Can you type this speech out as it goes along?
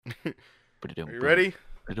Are Ba-dum, you boom. ready?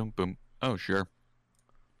 Ba-dum, boom. Oh, sure.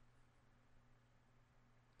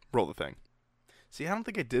 Roll the thing. See, I don't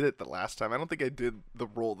think I did it the last time. I don't think I did the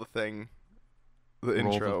roll the thing, the Roll the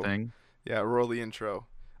intro. thing. Yeah, roll the intro.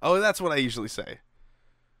 Oh, that's what I usually say.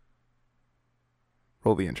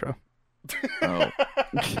 Roll the intro. Oh.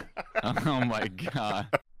 Oh my god.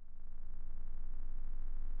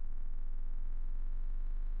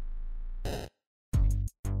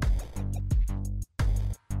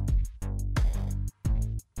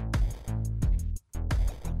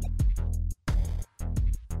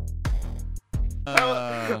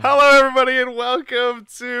 Hello, everybody, and welcome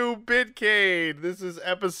to Bitcade. This is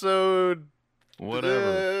episode.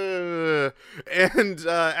 Whatever. And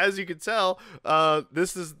as you can tell,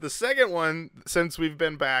 this is the second one since we've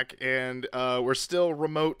been back, and we're still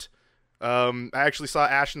remote. I actually saw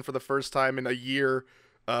Ashton for the first time in a year,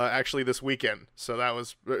 actually this weekend. So that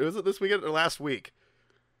was it this weekend or last week?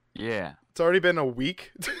 Yeah. It's already been a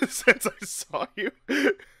week since I saw you.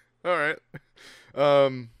 All right.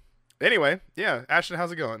 Um. Anyway, yeah, Ashton,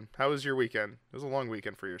 how's it going? How was your weekend? It was a long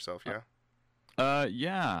weekend for yourself, yeah.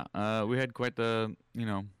 Yeah. We had quite the,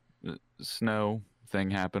 snow thing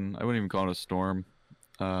happen. I wouldn't even call it a storm,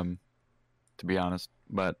 um, to be honest.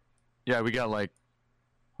 But yeah, we got like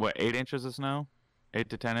what, 8 inches of snow? 8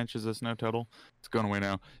 to 10 inches of snow total. It's going away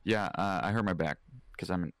now. Yeah, I hurt my back because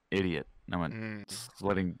I'm an idiot. I went Mm.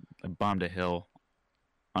 sledding, I bombed a hill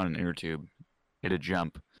on an inner tube, hit a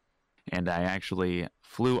jump, and I actually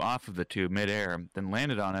flew off of the tube midair, then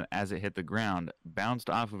landed on it as it hit the ground, bounced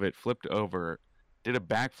off of it, flipped over, did a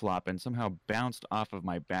backflop, and somehow bounced off of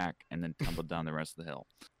my back and then tumbled down the rest of the hill.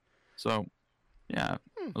 So, yeah,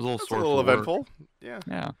 I was a little That's a sore little for work. eventful. Yeah.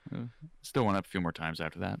 Yeah, still went up a few more times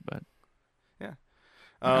after that, but Yeah.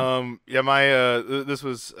 yeah. Yeah, my this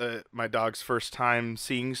was my dog's first time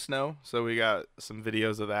seeing snow, so we got some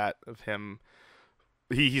videos of that of him.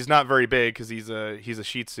 He's not very big because he's a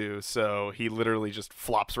Shih Tzu, so he literally just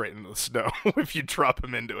flops right into the snow if you drop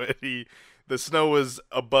him into it. The snow was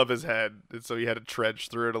above his head, and so he had to trudge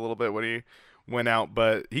through it a little bit when he went out,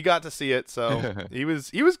 but he got to see it, so he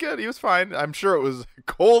was good. He was fine. I'm sure it was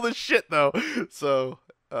cold as shit though. So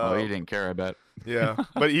Oh, he uh, didn't care, I bet. yeah,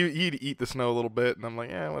 but he'd eat the snow a little bit, and I'm like,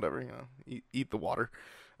 yeah, whatever, eat the water.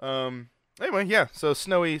 Um, anyway, yeah, so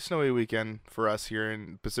snowy weekend for us here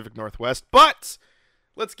in Pacific Northwest. But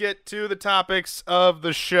let's get to the topics of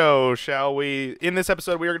the show, shall we? In this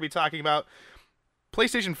episode, we are going to be talking about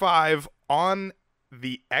PlayStation 5 on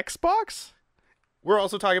the Xbox. We're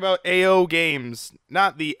also talking about AO games,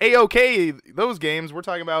 not the AOK, those games. We're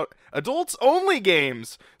talking about adults only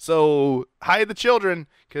games. So hide the children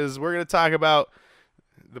because we're going to talk about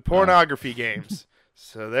the pornography games.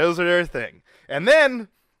 So those are their thing. And then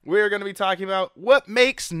we're going to be talking about what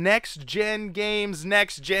makes next gen games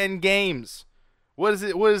next gen games. What is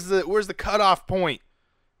it? Where's the cutoff point?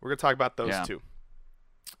 We're going to talk about those two.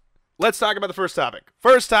 Let's talk about the first topic.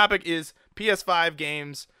 First topic is PS5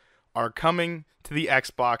 games are coming to the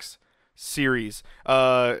Xbox Series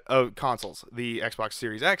of consoles, the Xbox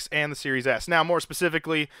Series X and the Series S. Now, more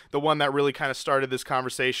specifically, the one that really kind of started this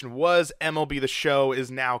conversation was MLB The Show is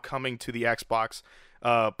now coming to the Xbox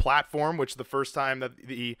platform, which is the first time that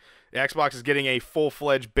the Xbox is getting a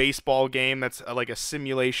full-fledged baseball game that's like a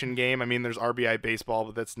simulation game. I mean, there's RBI baseball,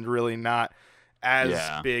 but that's really not as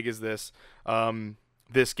big as this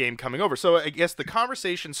game coming over. So I guess the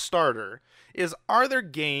conversation starter is, are there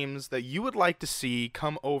games that you would like to see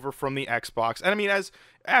come over from the Xbox? And I mean, as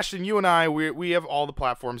Ashton, you and I, we have all the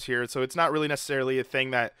platforms here, so it's not really necessarily a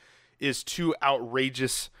thing that is too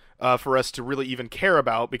outrageous for us to really even care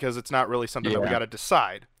about, because it's not really something that we got to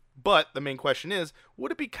decide. But the main question is,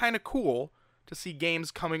 would it be kind of cool to see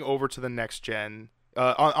games coming over to the next gen,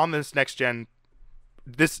 on this next gen,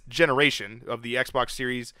 this generation of the Xbox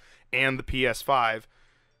Series and the PS5,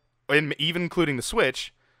 and even including the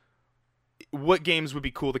Switch? What games would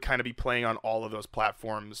be cool to kind of be playing on all of those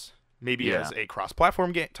platforms? Maybe as a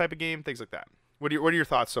cross-platform type of game, things like that. What are your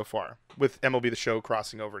thoughts so far with MLB The Show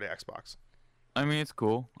crossing over to Xbox? I mean, it's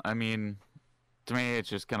cool. I mean, to me, it's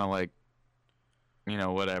just kind of like,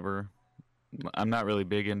 whatever. I'm not really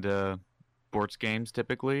big into sports games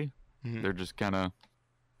typically. Mm-hmm. They're just kind of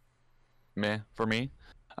meh for me.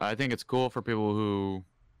 I think it's cool for people who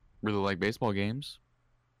really like baseball games,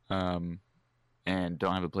 and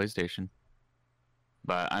don't have a PlayStation.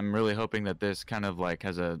 But I'm really hoping that this kind of like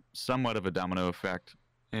has a somewhat of a domino effect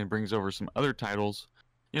and brings over some other titles.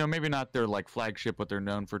 Maybe not their like flagship, what they're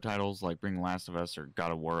known for titles, like bring Last of Us or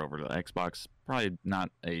God of War over to Xbox. Probably not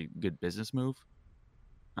a good business move.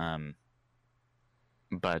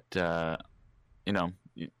 But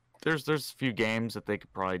there's a few games that they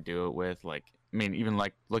could probably do it with. Like, I mean, even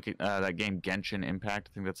like look at that game Genshin Impact.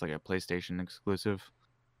 I think that's like a PlayStation exclusive.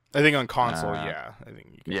 I think on console, Uh, yeah, I think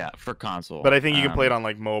you can. yeah, for console. But I think you can play it on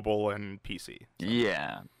like mobile and PC. So.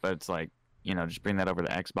 Yeah, but it's like, just bring that over to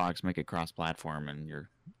Xbox, make it cross-platform, and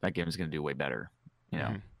that game is gonna do way better.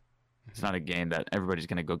 Mm-hmm. It's not a game that everybody's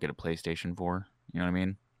gonna go get a PlayStation for. You know what I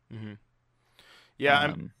mean? Mm-hmm.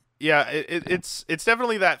 Yeah, it's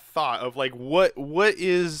definitely that thought of like what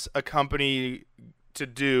is a company to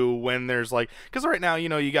do when there's like, because right now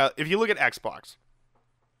you got, if you look at Xbox,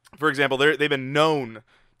 for example, they've been known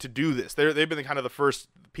to do this. They've been kind of the first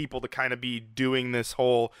people to kind of be doing this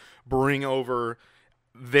whole bring over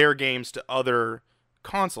their games to other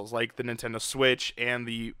consoles like the Nintendo Switch and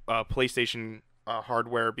the PlayStation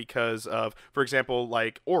hardware, because of, for example,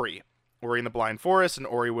 like Ori and the Blind Forest and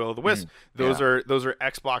Ori Will of the Wisp. Those are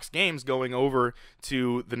Xbox games going over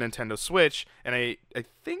to the Nintendo Switch, and I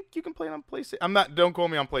think you can play it on PlayStation. Don't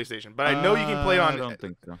quote me on PlayStation, but I know you can play it on. I don't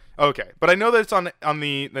think so. Okay, but I know that it's on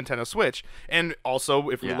the Nintendo Switch, and also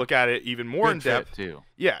if we look at it even more in depth too.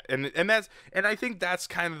 Yeah, and I think that's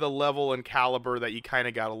kind of the level and caliber that you kind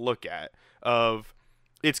of got to look at. Of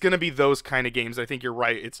it's going to be those kind of games. I think you're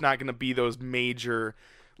right. It's not going to be those major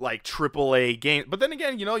like AAA games. But then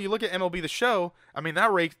again, you look at MLB The Show. I mean,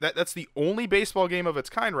 that's the only baseball game of its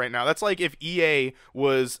kind right now. That's like if EA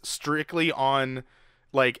was strictly on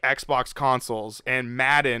like Xbox consoles and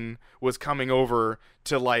Madden was coming over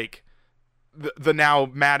to like the now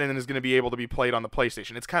Madden is going to be able to be played on the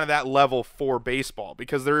PlayStation. It's kind of that level for baseball,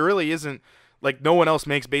 because there really isn't, like, no one else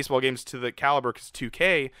makes baseball games to the caliber, because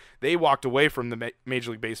 2K, they walked away from the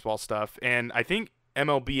Major League Baseball stuff, and I think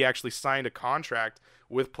MLB actually signed a contract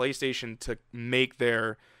with PlayStation to make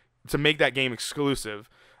that game exclusive.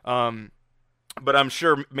 But I'm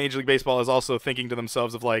sure Major League Baseball is also thinking to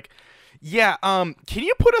themselves of like, yeah, can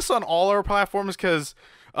you put us on all our platforms, because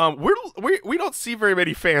we don't see very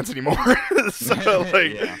many fans anymore. So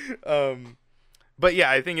like, but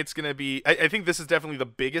yeah, I think it's gonna be. I think this is definitely the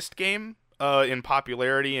biggest game in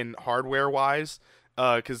popularity and hardware wise,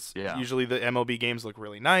 because usually the MLB games look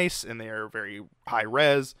really nice and they are very high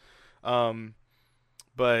res.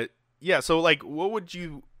 But yeah, so like, what would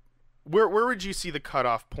you, where would you see the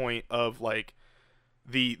cutoff point of like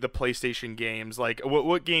the PlayStation games? Like,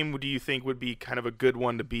 what game do you think would be kind of a good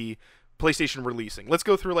one to be PlayStation releasing? Let's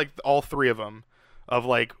go through like all three of them, of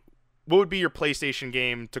like, what would be your PlayStation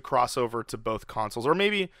game to cross over to both consoles, or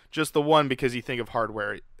maybe just the one because you think of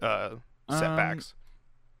hardware setbacks.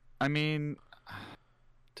 I mean,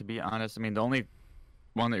 to be honest, I mean, the only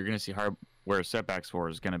one that you're going to see hardware setbacks for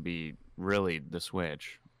is going to be really the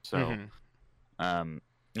Switch. So,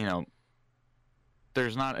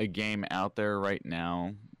 there's not a game out there right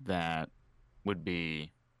now that would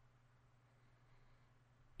be,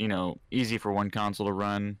 easy for one console to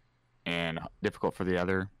run and difficult for the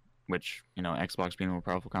other, which, Xbox being a more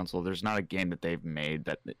powerful console, there's not a game that they've made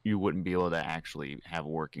that you wouldn't be able to actually have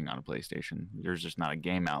working on a PlayStation. There's just not a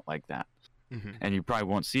game out like that. And you probably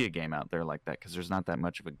won't see a game out there like that because there's not that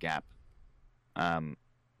much of a gap.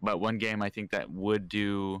 But one game I think that would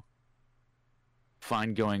do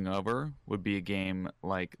fine going over would be a game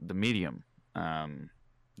like The Medium.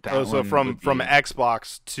 So from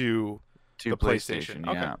Xbox to the PlayStation.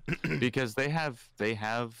 Yeah. Okay. Because they have they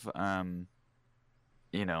have a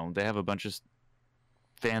bunch of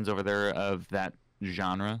fans over there of that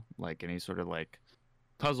genre, like any sort of like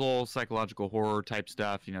puzzle, psychological horror type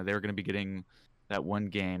stuff. They were going to be getting that one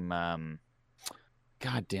game.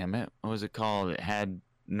 God damn it. What was it called? It had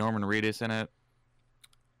Norman Reedus in it.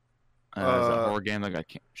 It was a horror game that got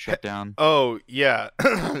shut down. Oh, yeah.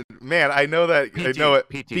 Man, I know that. PT, I know it.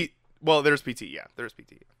 PT. Well, there's PT. Yeah, there's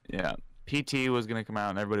PT. Yeah. PT was going to come out,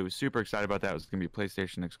 and everybody was super excited about that. It was going to be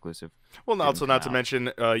PlayStation exclusive. Well, also not to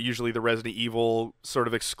mention, usually the Resident Evil sort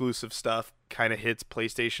of exclusive stuff kind of hits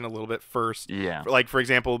PlayStation a little bit first. Yeah. Like, for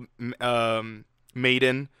example,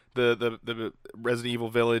 Maiden, the Resident Evil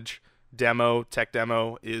Village tech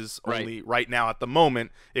demo is only right now at the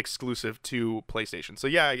moment exclusive to PlayStation. So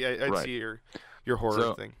yeah, I'd see your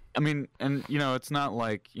horror thing. I mean, and it's not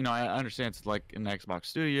like, I understand it's like an Xbox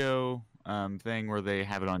Studio thing where they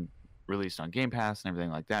have it released on Game Pass and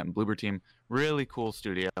everything like that, and Bloober Team, really cool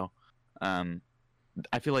studio. I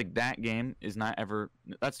feel like that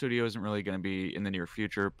studio isn't really going to be in the near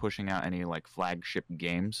future pushing out any like flagship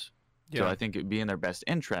games. So I think it'd be in their best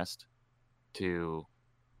interest to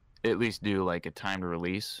at least do like a timed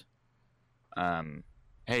release.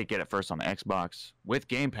 Hey, get it first on the Xbox with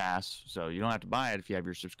Game Pass, so you don't have to buy it if you have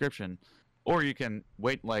your subscription. or you can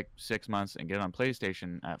wait like 6 months and get it on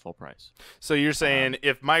PlayStation at full price. So you're saying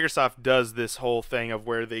if Microsoft does this whole thing of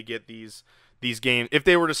where they get these games, if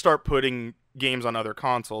they were to start putting games on other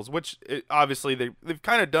consoles, which obviously they've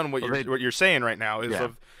kind of done what you're saying right now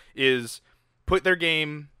is put their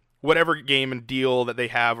game, whatever game and deal that they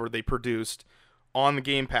have or they produced, on the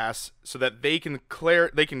Game Pass, so that they can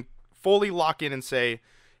fully lock in and say,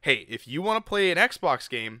 hey, if you want to play an Xbox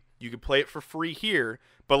game, you can play it for free here.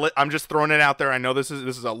 But I'm just throwing it out there. I know this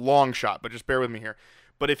is a long shot, but just bear with me here.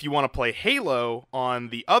 But if you want to play Halo on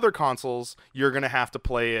the other consoles, you're gonna have to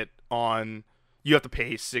play it on. You have to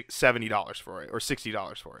pay $70 for it or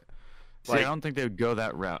 $60 for it. See, I don't think they would go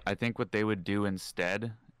that route. I think what they would do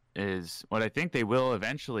instead is what I think they will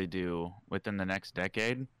eventually do within the next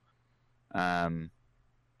decade,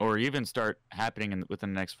 or even start happening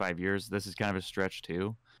within the next 5 years. This is kind of a stretch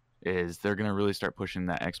too. Is they're going to really start pushing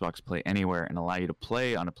that Xbox Play Anywhere and allow you to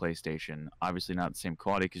play on a PlayStation. Obviously not the same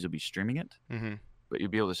quality because you'll be streaming it, but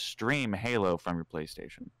you'll be able to stream Halo from your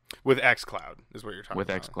PlayStation. With xCloud is what you're talking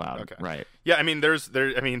about. With xCloud, okay. Right. Yeah, I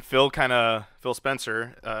mean, Phil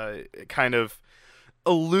Spencer kind of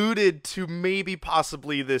alluded to maybe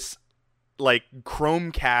possibly this like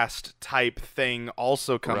Chromecast type thing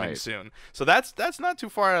also coming soon. So that's not too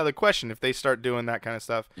far out of the question if they start doing that kind of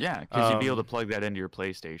stuff. Yeah, because you'd be able to plug that into your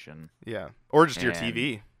PlayStation. Yeah, or just your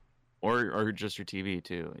TV. Or just your TV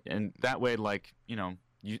too. And that way, like,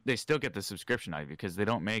 they still get the subscription out of you because they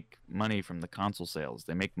don't make money from the console sales.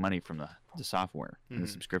 They make money from the software and the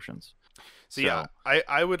subscriptions. So yeah,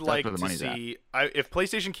 I would like to see if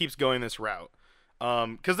PlayStation keeps going this route.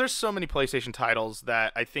 Because there's so many PlayStation titles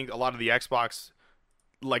that I think a lot of the Xbox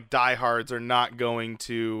like diehards are not going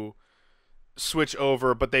to switch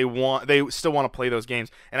over, but they still want to play those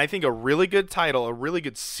games. And I think a really good title, a really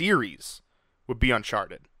good series, would be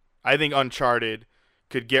Uncharted. I think Uncharted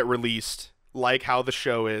could get released like how the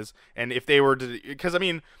show is, and if they were to, because I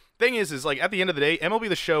mean, thing is like at the end of the day, MLB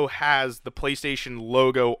The Show has the PlayStation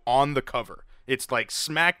logo on the cover. It's like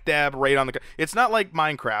smack dab right on the. It's not like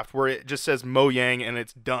Minecraft where it just says Mojang and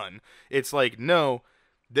it's done. It's like, no,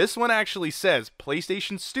 this one actually says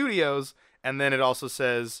PlayStation Studios, and then it also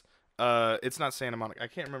says it's not Santa Monica. I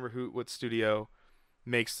can't remember what studio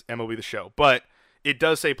makes MLB The Show, but it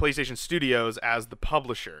does say PlayStation Studios as the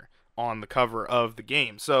publisher on the cover of the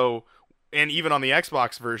game. So, and even on the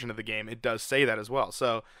Xbox version of the game, it does say that as well.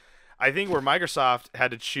 So I think where Microsoft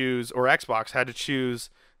had to choose, or Xbox had to choose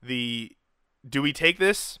do we take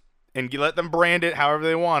this and let them brand it however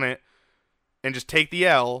they want it and just take the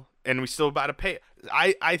L and we still about to pay?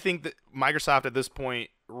 I think that Microsoft at this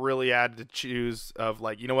point really had to choose of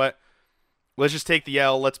like, you know what? Let's just take the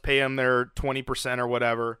L. Let's pay them their 20% or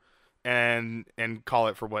whatever and call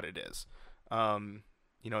it for what it is.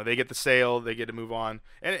 They get the sale, they get to move on.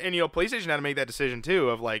 And PlayStation had to make that decision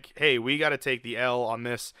too of like, hey, we got to take the L on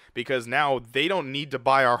this because now they don't need to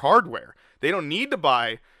buy our hardware. They don't need to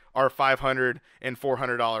buy our $500 and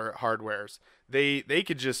 $400 hardwares. They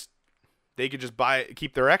could just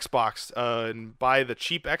keep their Xbox and buy the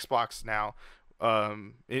cheap Xbox now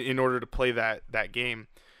in order to play that game.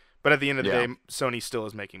 But at the end of the day, Sony still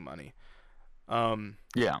is making money.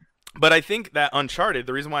 But I think that Uncharted,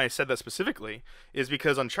 the reason why I said that specifically is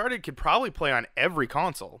because Uncharted could probably play on every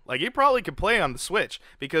console. Like it probably could play on the Switch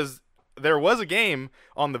because there was a game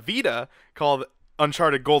on the Vita called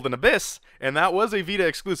Uncharted Golden Abyss, and that was a Vita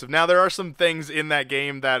exclusive. Now, there are some things in that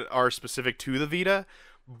game that are specific to the Vita,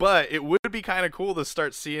 but it would be kind of cool to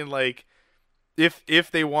start seeing, like,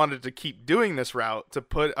 if they wanted to keep doing this route, to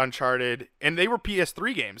put Uncharted, and they were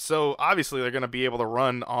PS3 games, so obviously they're going to be able to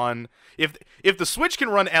run on, if the Switch can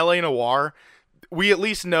run LA Noire, we at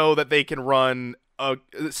least know that they can run a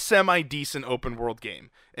semi-decent open world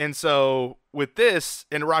game. And so with this,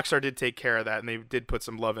 and Rockstar did take care of that, and they did put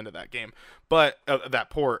some love into that game, but that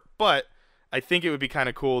port. But I think it would be kind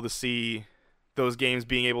of cool to see those games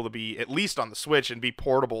being able to be at least on the Switch and be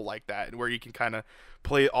portable like that, where you can kind of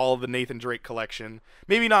play all of the Nathan Drake collection.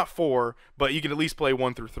 Maybe not 4, but you can at least play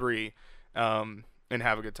 1 through 3 and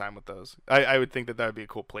have a good time with those. I would think that would be a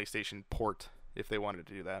cool PlayStation port if they wanted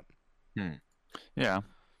to do that. Yeah.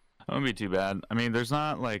 That wouldn't be too bad. I mean, there's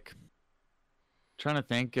not like... trying to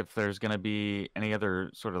think if there's going to be any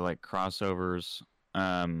other sort of like crossovers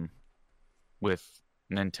with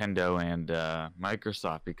Nintendo and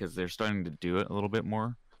Microsoft, because they're starting to do it a little bit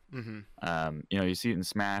more. You see it in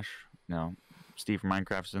Smash. Steve from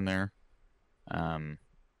Minecraft's in there.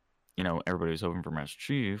 Everybody was hoping for Master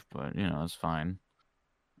Chief, but it's fine.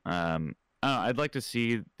 I'd like to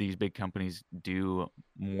see these big companies do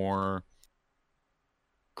more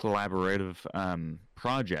collaborative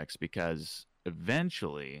projects, because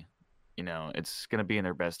eventually, it's going to be in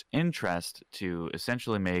their best interest to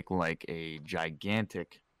essentially make like a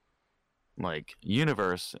gigantic like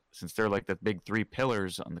universe, since they're like the big three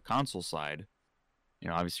pillars on the console side.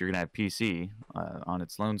 Obviously you're going to have PC on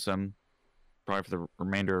its lonesome, probably for the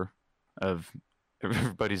remainder of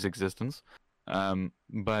everybody's existence.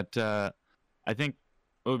 But I think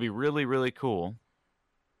what would be really, really cool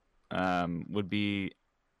would be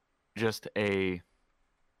just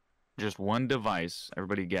one device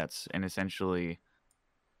everybody gets, and essentially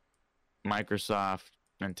Microsoft,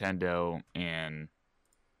 Nintendo, and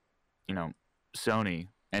Sony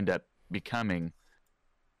end up becoming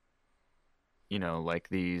like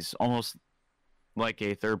these, almost like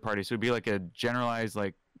a third party. So it'd be like a generalized,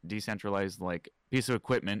 like decentralized, like piece of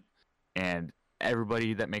equipment, and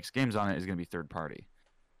everybody that makes games on it is going to be third party.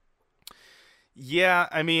 Yeah,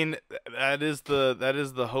 I mean that is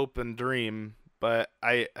the hope and dream, but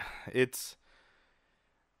I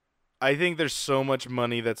think there's so much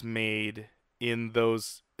money that's made in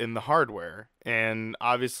the hardware, and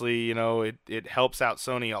obviously it helps out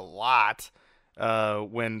Sony a lot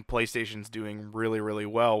when PlayStation's doing really, really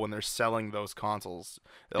well when they're selling those consoles.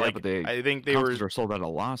 Yeah, but I think they were sold at a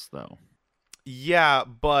loss though. Yeah,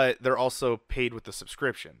 but they're also paid with the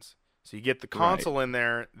subscriptions. So you get the console in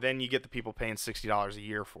there, then you get the people paying $60 a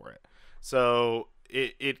year for it. So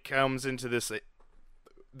it comes into this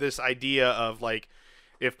idea of like,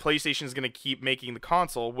 if PlayStation is going to keep making the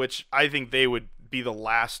console, which I think they would be the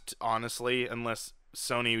last, honestly, unless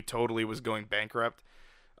Sony totally was going bankrupt.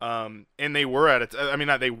 And they were at it. I mean,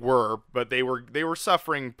 not they were, but they were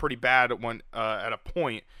suffering pretty bad at a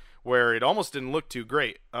point where it almost didn't look too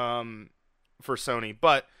great for Sony.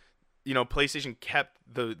 But PlayStation kept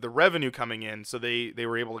the revenue coming in, so they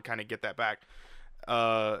were able to kind of get that back.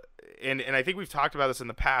 And I think we've talked about this in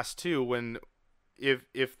the past too. When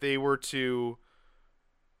if they were to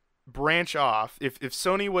branch off, if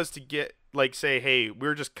Sony was to get, like, say, hey,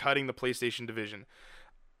 we're just cutting the PlayStation division,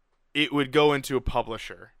 it would go into a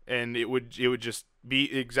publisher, and it would just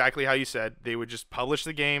be exactly how you said. They would just publish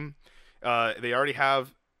the game. They already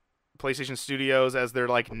have PlayStation Studios as their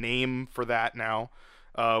like name for that now.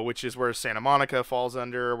 Which is where Santa Monica falls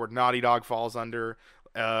under, where Naughty Dog falls under,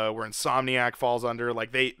 where Insomniac falls under. Like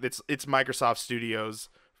it's Microsoft Studios,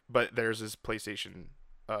 but theirs is PlayStation.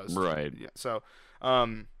 Right. Yeah. So,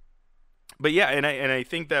 but yeah, and I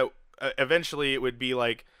think that eventually it would be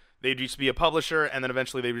like they'd just be a publisher, and then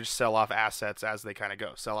eventually they would just sell off assets as they kind of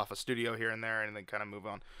go, sell off a studio here and there, and then kind of move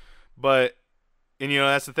on. But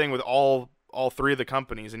that's the thing with all three of the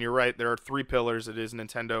companies, and you're right, there are three pillars. It is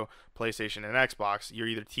Nintendo, PlayStation, and Xbox. You're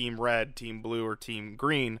either Team Red, Team Blue, or Team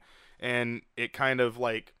Green, and it kind of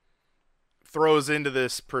like throws into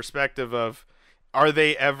this perspective of, are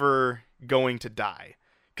they ever going to die?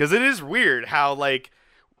 Because it is weird how like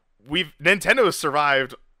Nintendo has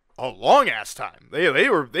survived a long ass time.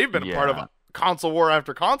 They've been a part of console war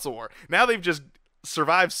after console war. Now they've just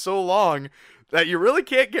survived so long that you really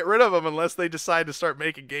can't get rid of them unless they decide to start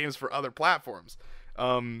making games for other platforms.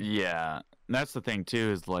 Yeah, that's the thing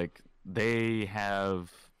too. Is like they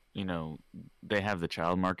have the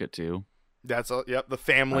child market too. That's yep, the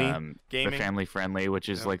family gaming, the family friendly, which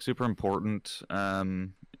is like super important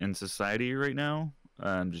in society right now.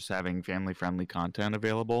 Just having family friendly content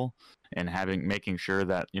available, and making sure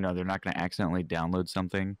that they're not going to accidentally download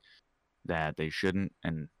something that they shouldn't.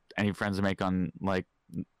 And any friends they make on like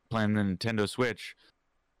playing the Nintendo Switch,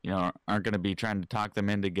 aren't going to be trying to talk them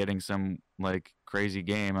into getting some like crazy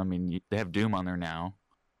game. I mean, they have Doom on there now,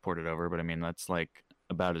 ported over, but I mean that's like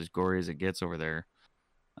about as gory as it gets over there.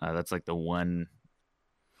 That's like the one.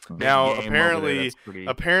 Now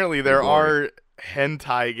apparently there are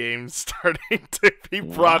hentai games starting to be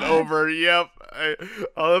brought over. Yep,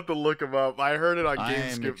 I'll have to look them up. I heard it on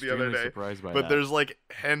GameScoop the other day. But there's like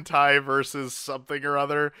hentai versus something or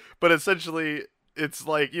other. But essentially, it's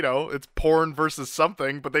like it's porn versus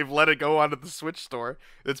something. But they've let it go onto the Switch store.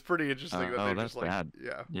 It's pretty interesting. That's just bad.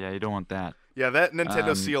 Yeah. Yeah, you don't want that. Yeah, that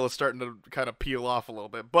Nintendo seal is starting to kind of peel off a little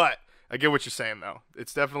bit. But I get what you're saying though.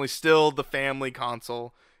 It's definitely still the family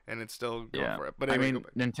console. And it's still going for it. But anyway, I mean,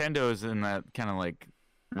 Nintendo is in that kind of like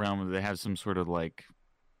realm where they have some sort of like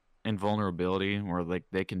invulnerability where like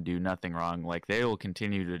they can do nothing wrong. Like they will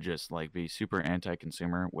continue to just like be super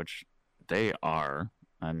anti-consumer, which they are.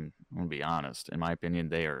 I'm gonna be honest. In my opinion,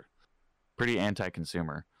 they are pretty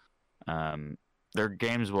anti-consumer. Their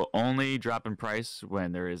games will only drop in price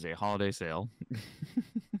when there is a holiday sale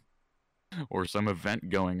or some event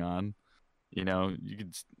going on. You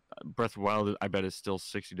could Breath of the Wild, I bet, is still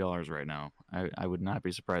 $60 right now. I would not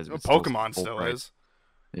be surprised if it's Pokemon still price. is.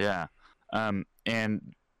 Yeah.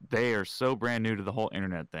 And they are so brand new to the whole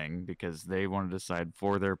internet thing because they want to decide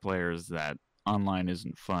for their players that online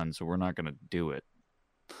isn't fun, so we're not going to do it.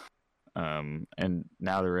 And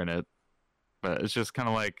now they're in it, but it's just kind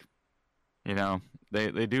of like, you know,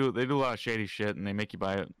 they do a lot of shady shit, and they make you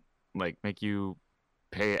buy it, like make you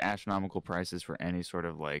pay astronomical prices for any sort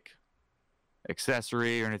of like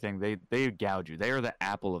accessory or anything. They gouge you. They are the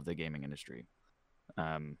Apple of the gaming industry.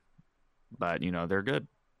 But you know, they're good.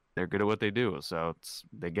 They're good at what they do, so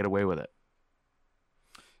they get away with it.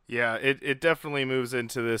 Yeah, it definitely moves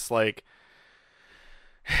into this like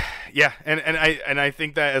yeah, and I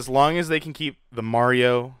think that as long as they can keep the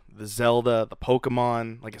Mario, the Zelda, the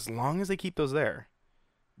Pokemon, like as long as they keep those there,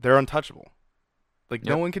 they're untouchable. Like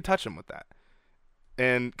no Yep. one can touch them with that.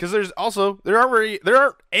 And because there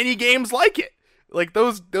aren't any games like it. Like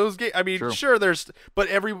those games. I mean, True. sure, but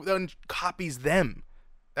everyone copies them.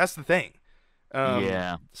 That's the thing.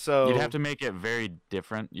 Yeah. So You'd have to make it very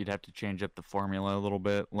different. You'd have to change up the formula a little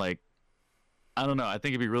bit. Like, I don't know. I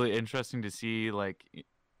think it'd be really interesting to see like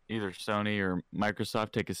either Sony or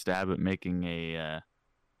Microsoft take a stab at making a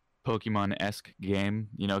Pokemon-esque game.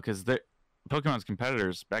 You know, because Pokemon's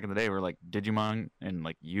competitors back in the day were like Digimon and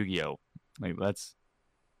like Yu-Gi-Oh. Like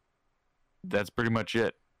that's pretty much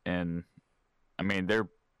it. And I mean,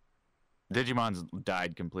 Digimon's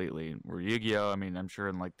died completely. Where Yu-Gi-Oh, I mean, I'm sure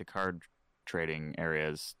in like the card trading area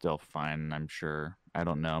is still fine. I'm sure. I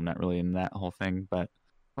don't know. I'm not really in that whole thing, but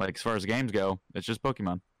like as far as games go, it's just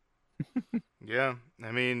Pokemon. yeah,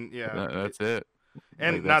 I mean, yeah, That's it.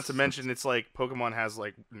 and Like, not to mention, it's like Pokemon has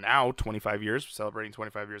like now 25 years, celebrating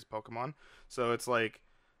 25 years of Pokemon. So it's like,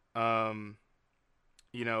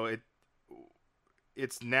 you know,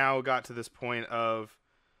 it's now got to this point of,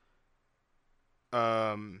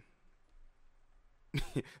 I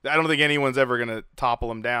don't think anyone's ever gonna topple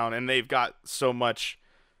them down, and they've got so much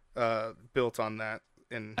built on that.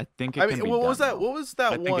 And I think it I can mean, be what done, was that? though. What was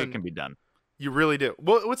that I one? think it can be done. You really do.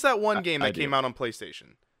 What's that one game I that came do. out on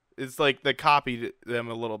PlayStation? It's like they copied them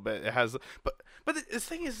a little bit. It has, but the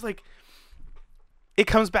thing is like, it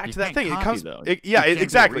comes back You to that can't thing. copy, It comes, though. yeah, You can't do a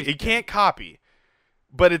exactly. It reskin. can't copy,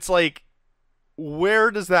 but it's like,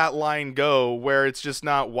 where does that line go? Where it's just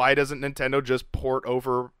not? Why doesn't Nintendo just port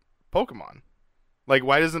over Pokemon? Like,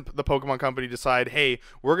 why doesn't the Pokemon Company decide, hey,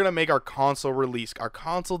 we're gonna make our console release, our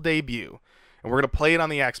console debut, and we're gonna play it on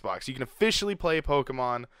the Xbox. You can officially play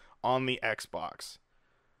Pokemon on the Xbox.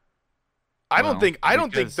 I don't think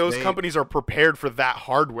because those companies are prepared for that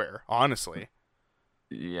hardware, honestly.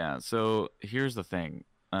 Yeah. So here's the thing.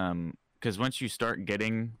 Because once you start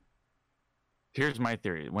getting, here's my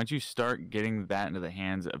theory. Once you start getting that into the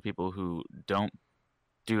hands of people who don't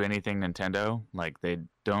do anything Nintendo, like they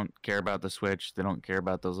don't care about the Switch, they don't care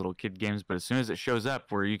about those little kid games, but as soon as it shows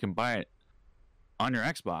up where you can buy it on your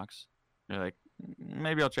Xbox, they're like,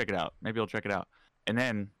 maybe I'll check it out. Maybe I'll check it out. And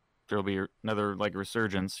then there'll be another like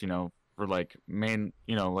resurgence, you know, for like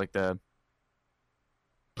like the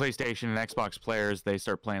PlayStation and Xbox players, they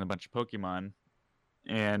start playing a bunch of Pokemon,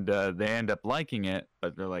 and they end up liking it,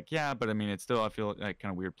 but they're like, yeah, but I mean, it's still, I feel like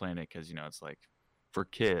kind of weird playing it because, you know, it's like for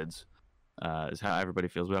kids, is how everybody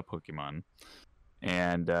feels about Pokemon.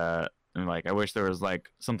 And like, I wish there was like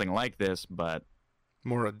something like this, but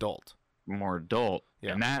More adult. more adult.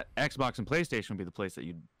 Yeah. And that Xbox and PlayStation would be the place that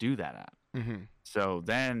you do that at. Mm-hmm. So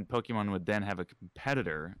then Pokemon would then have a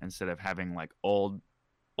competitor instead of having like old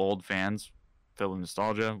fans filled with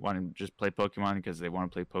nostalgia wanting to just play Pokemon because they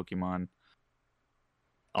want to play Pokemon.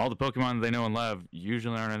 All the Pokemon they know and love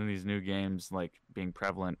usually aren't in these new games like being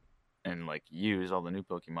prevalent and like use all the new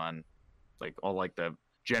Pokemon. Like all like the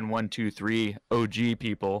Gen 1, 2, 3 OG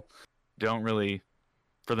people don't really,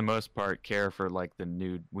 for the most part, care for like the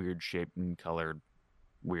new weird shaped and colored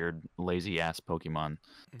weird lazy ass Pokemon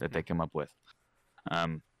that they come up with.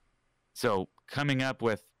 So coming up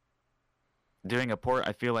with doing a port,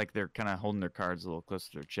 I feel like they're kind of holding their cards a little close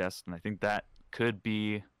to their chest, and I think that could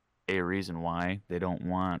be a reason why they don't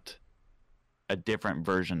want a different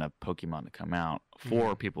version of Pokemon to come out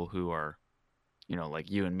for people who are, you know,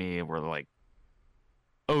 like you and me, were like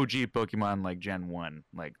OG Pokemon, like Gen 1,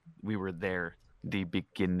 like we were there the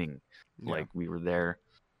beginning, like we were there.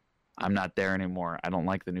 I'm not there anymore. I don't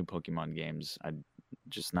like the new Pokemon games. I'm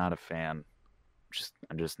just not a fan.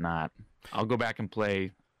 I'm just not. I'll go back and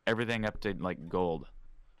play everything up to like gold,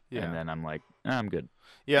 and then I'm like, I'm good.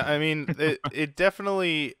 Yeah, I mean, it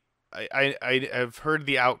definitely. I have heard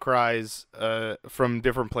the outcries from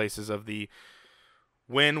different places of the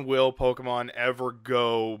when will Pokemon ever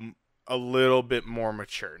go a little bit more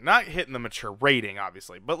mature? Not hitting the mature rating,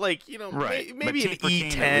 obviously, but like, you know, Right. maybe an But teen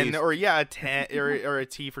for teen, at E10 least. or a 10 or a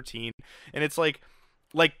T for teen, and it's like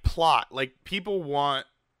plot. Like people want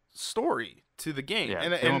story to the game. Yeah,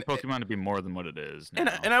 they want Pokemon to be more than what it is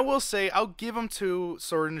now. And I will say, I'll give them to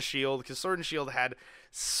Sword and Shield, because Sword and Shield had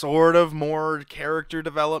sort of more character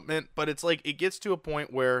development, but it's like it gets to a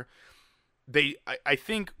point where I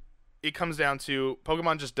think it comes down to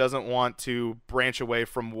Pokemon just doesn't want to branch away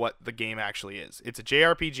from what the game actually is. It's a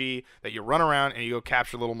JRPG that you run around and you go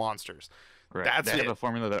capture little monsters. Right. That's they it. have a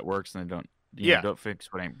formula that works, and they don't. Don't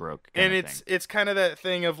fix what ain't broke. And it's kind of that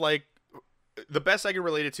thing of like, the best I can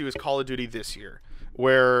relate it to is Call of Duty this year,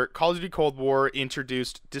 where Call of Duty Cold War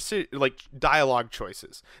introduced dialogue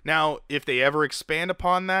choices. Now, if they ever expand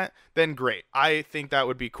upon that, then great. I think that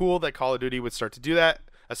would be cool that Call of Duty would start to do that.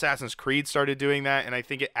 Assassin's Creed started doing that, and I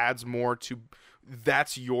think it adds more to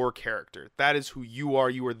that's your character. That is who you are.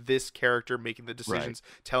 You are this character making the decisions,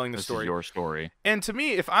 telling the story. This is your story. And to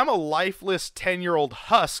me, if I'm a lifeless 10-year-old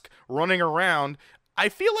husk running around, I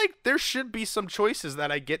feel like there should be some choices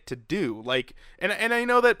that I get to do. Like, and I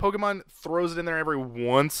know that Pokemon throws it in there every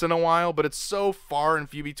once in a while, but it's so far and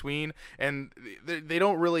few between, and they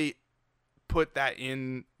don't really put that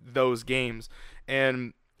in those games.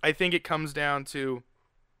 And I think it comes down to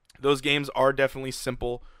those games are definitely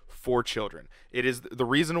simple for children. It is the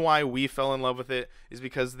reason why we fell in love with it is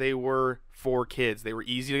because they were for kids. They were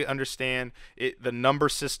easy to understand. The number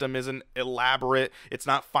system isn't elaborate. It's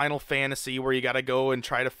not Final Fantasy where you got to go and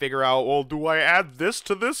try to figure out, well, do I add this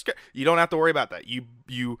to this? You don't have to worry about that. You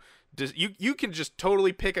can just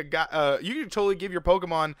totally pick a guy. You can totally give your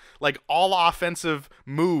Pokemon like all offensive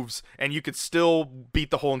moves, and you could still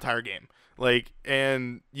beat the whole entire game. Like,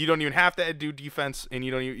 and you don't even have to do defense, and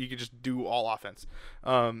you can just do all offense.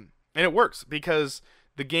 And it works because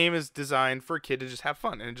the game is designed for a kid to just have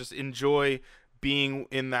fun and just enjoy being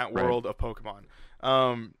in that world of Pokemon.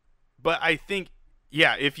 But I think,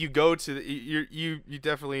 yeah, if you go to you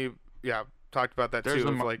definitely talked about that too.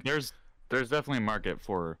 There's definitely a market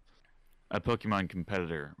for a Pokemon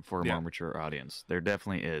competitor for a more mature audience. There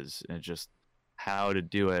definitely is, and it's just how to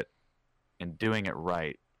do it and doing it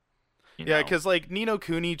right. Yeah, because like Ni no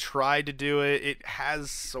Kuni tried to do it. It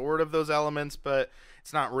has sort of those elements, but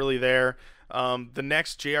it's not really there. The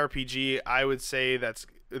next JRPG I would say that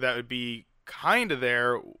would be kind of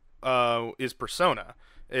there is Persona.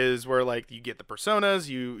 Is where like you get the personas,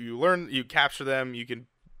 you learn, you capture them, you can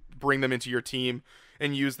bring them into your team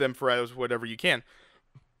and use them for whatever you can.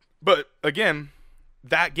 But again,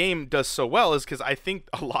 that game does so well is because I think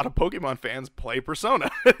a lot of Pokemon fans play Persona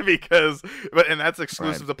and that's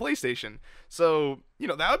exclusive to PlayStation. So,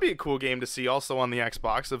 that would be a cool game to see also on the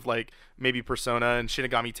Xbox of like maybe Persona and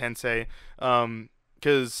Shinigami Tensei.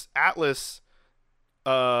 Because Atlas,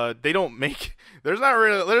 they don't make, there's not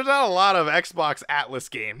a lot of Xbox Atlas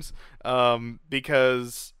games.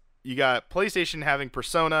 Because you got PlayStation having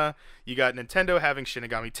Persona, you got Nintendo having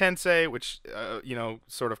Shinigami Tensei, which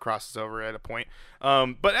sort of crosses over at a point.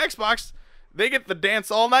 But Xbox, they get the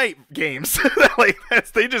dance all night games.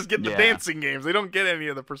 They just get the dancing games. They don't get any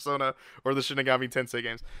of the Persona or the Shinigami Tensei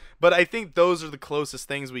games. But I think those are the closest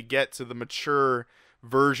things we get to the mature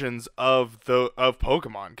versions of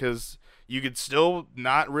Pokemon, because you could still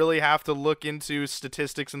not really have to look into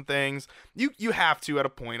statistics and things. You have to at a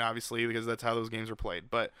point, obviously, because that's how those games are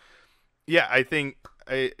played. But yeah, I think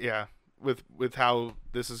with how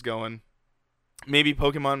this is going, maybe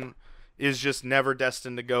Pokemon is just never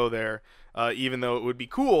destined to go there. Even though it would be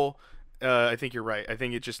cool, I think you're right. I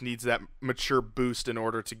think it just needs that mature boost in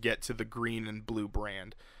order to get to the green and blue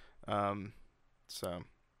brand. So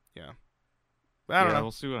yeah, I don't know.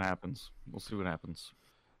 We'll see what happens.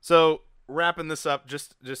 So wrapping this up,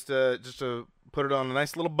 just to put it on a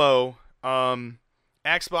nice little bow. Xbox,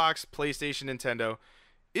 PlayStation, Nintendo.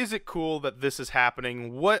 Is it cool that this is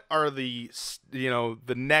happening? What are the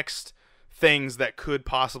next things that could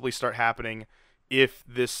possibly start happening if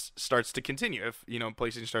this starts to continue? If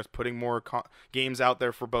PlayStation starts putting more games out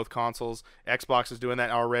there for both consoles, Xbox is doing that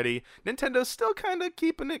already. Nintendo's still kind of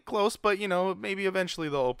keeping it close, but maybe eventually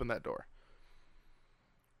they'll open that door.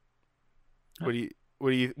 What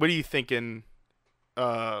are you thinking?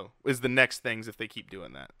 Is the next things if they keep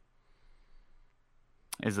doing that?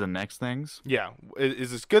 Is the next things? Yeah.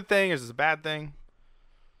 Is this a good thing? Is this a bad thing?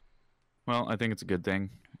 Well, I think it's a good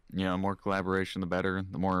thing. More collaboration, the better.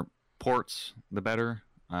 The more ports, the better.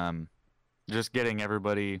 Just getting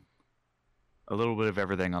everybody a little bit of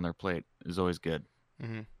everything on their plate is always good.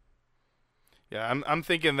 Mm-hmm. Yeah, I'm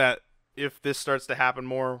thinking that if this starts to happen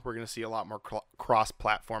more, we're going to see a lot more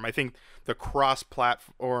cross-platform. I think the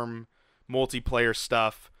cross-platform multiplayer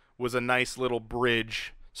stuff was a nice little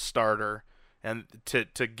bridge starter, and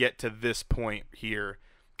to get to this point here,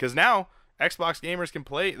 because now Xbox gamers can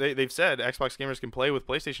play. They've said Xbox gamers can play with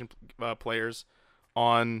PlayStation players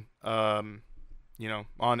on on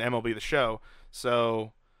MLB The Show.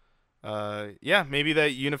 So yeah, maybe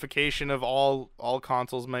that unification of all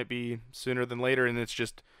consoles might be sooner than later, and it's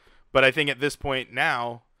just. But I think at this point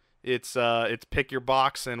now, it's pick your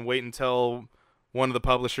box and wait until one of the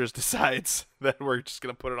publishers decides that we're just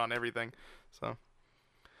gonna put it on everything. So,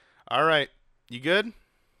 all right, you good?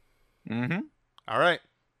 Mm-hmm. All right,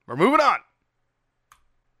 we're moving on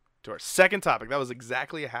to our second topic. That was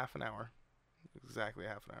exactly a half an hour. Exactly a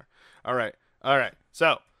half an hour. All right.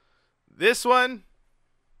 So this one,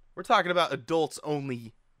 we're talking about adults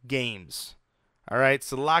only games. All right,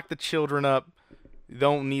 so lock the children up. You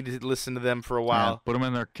don't need to listen to them for a while. Yeah, put them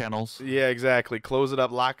in their kennels. Yeah, exactly. Close it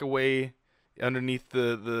up. Lock away underneath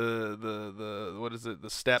the what is it? The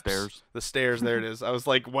steps. Stairs. The stairs. There it is. I was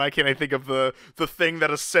like, why can't I think of the thing that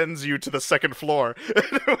ascends you to the second floor?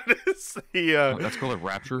 What is the? That's called a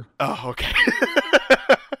rapture. Oh, okay.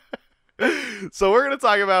 So we're gonna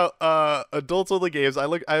talk about adults only games.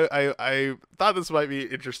 I thought this might be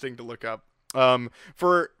interesting to look up.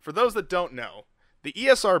 For those that don't know, the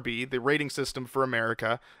ESRB, the rating system for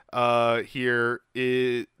America, here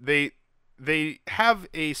is they have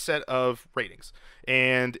a set of ratings,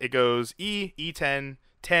 and it goes E10,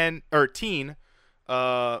 10 or teen,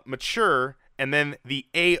 mature, and then the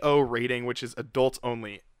AO rating, which is adults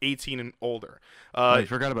only, 18 and older. I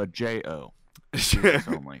forgot about JO. Jesus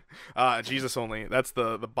only. Jesus only. That's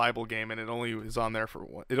the Bible game, and it only is on there for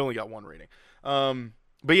one. It only got one rating.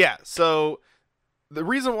 But yeah, so the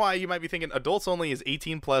reason why you might be thinking adults only is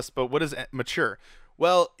 18 plus, but what is mature?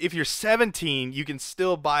 Well, if you're 17, you can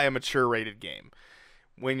still buy a mature rated game.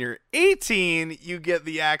 When you're 18, you get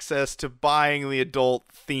the access to buying the adult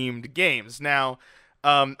themed games. Now,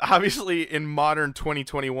 obviously in modern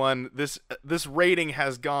 2021, this rating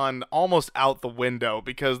has gone almost out the window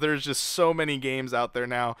because there's just so many games out there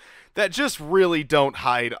now that just really don't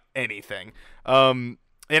hide anything.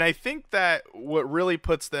 And I think that what really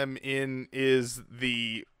puts them in is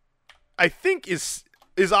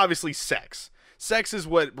obviously sex. Sex is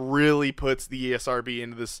what really puts the ESRB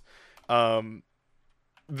into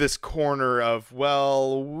this corner of,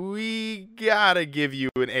 well, we gotta give you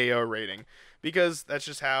an AO rating because that's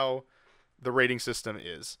just how the rating system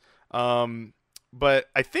is. But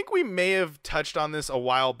I think we may have touched on this a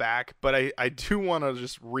while back, but I do want to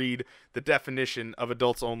just read the definition of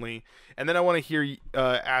adults only, and then I want to hear,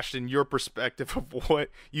 Ashton, your perspective of what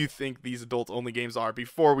you think these adults only games are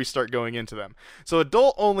before we start going into them. So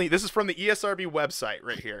adult only, this is from the ESRB website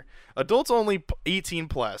right here. Adults only 18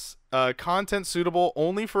 plus, content suitable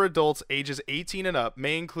only for adults ages 18 and up,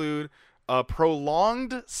 may include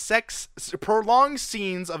prolonged scenes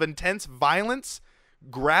of intense violence,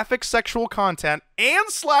 graphic sexual content, and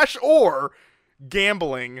or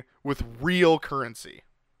gambling with real currency.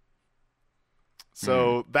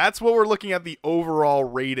 So that's what we're looking at, the overall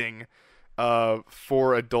rating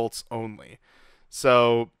for adults only.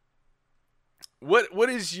 So what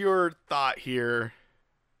is your thought here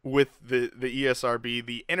with the ESRB,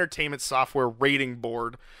 the Entertainment Software Rating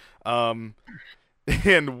Board? And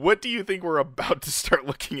what do you think we're about to start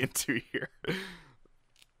looking into here?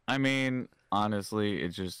 I mean, honestly,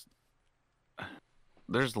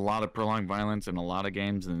 there's a lot of prolonged violence in a lot of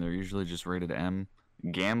games, and they're usually just rated M.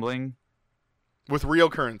 Gambling with real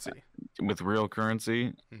currency.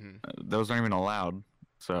 Mm-hmm. Those aren't even allowed.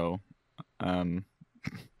 So, I don't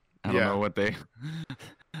know what that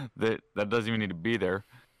doesn't even need to be there.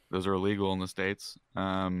 Those are illegal in the States.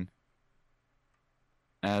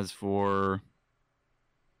 As for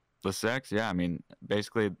the sex, yeah, I mean,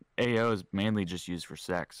 basically AO is mainly just used for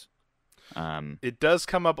sex. It does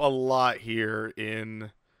come up a lot here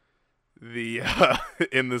in the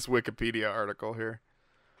in this Wikipedia article here.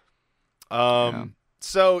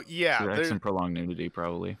 So yeah, sex and prolonged nudity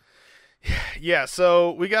probably. Yeah,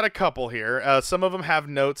 so we got a couple here. Some of them have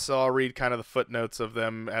notes, so I'll read kind of the footnotes of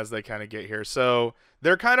them as they kind of get here. So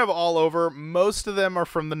they're kind of all over. Most of them are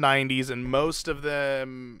from the 90s, and most of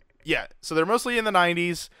them, so they're mostly in the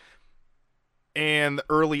 90s and the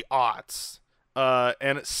early aughts.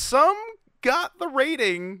 And some got the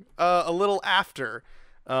rating a little after.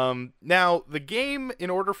 Now, the game, in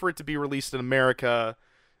order for it to be released in America,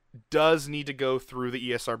 does need to go through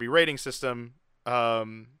the ESRB rating system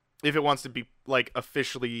if it wants to be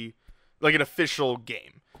officially an official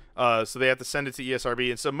game. So they have to send it to ESRB,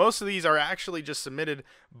 and so most of these are actually just submitted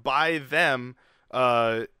by them,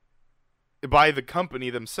 by the company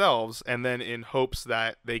themselves, and then in hopes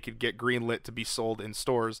that they could get greenlit to be sold in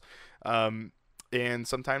stores. And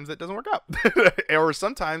sometimes that doesn't work out, or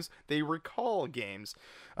sometimes they recall games.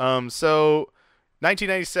 So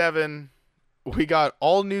 1997, we got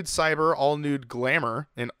all nude cyber, all nude glamour,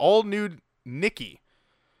 and all nude Nikki.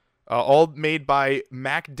 All made by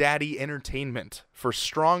Mac Daddy Entertainment for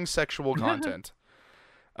strong sexual content.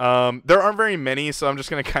 There aren't very many, so I'm just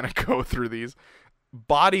going to kind of go through these.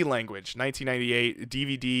 Body Language, 1998,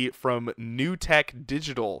 DVD from New Tech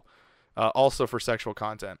Digital, also for sexual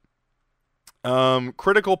content.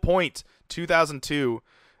 Critical Point, 2002,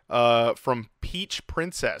 from Peach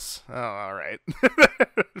Princess. Oh, all right.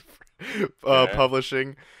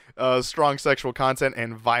 Publishing strong sexual content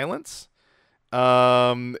and violence.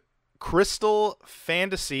 Crystal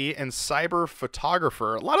Fantasy and Cyber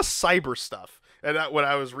Photographer. A lot of cyber stuff. And when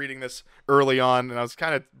I was reading this early on, and I was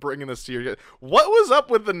kind of bringing this to you, what was up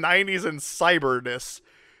with the 90s and cyberness?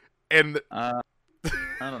 And I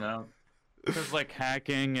don't know. Because like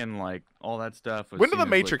hacking and like all that stuff. When did The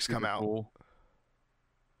Matrix come out? Cool.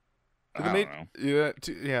 Did I don't know.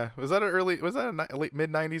 Yeah. Was that a late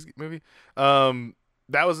mid 90s movie?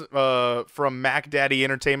 That was from Mac Daddy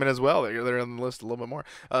Entertainment as well. They're on the list a little bit more.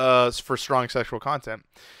 For strong sexual content.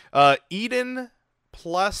 Eden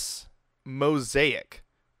plus Mosaic,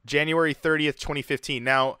 January 30th, 2015.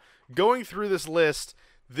 Now, going through this list,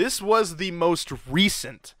 this was the most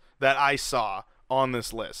recent that I saw on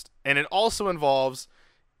this list. And it also involves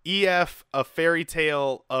EF, A Fairy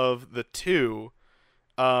Tale of the Two,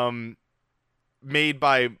 made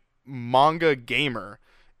by Manga Gamer.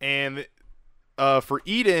 And for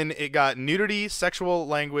Eden, it got nudity, sexual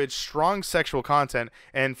language, strong sexual content.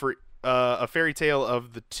 And for A Fairy Tale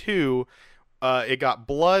of the Two, it got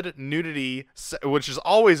blood, nudity, which is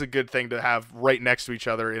always a good thing to have right next to each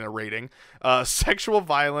other in a rating. Sexual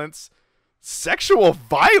violence. Sexual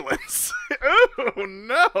violence? Oh,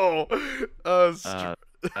 no.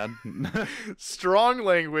 Strong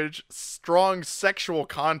language, strong sexual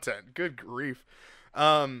content. Good grief.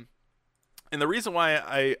 And the reason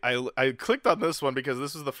why I clicked on this one, because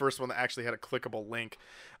this was the first one that actually had a clickable link.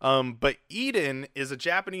 But Eden is a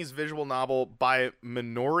Japanese visual novel by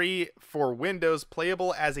Minori for Windows,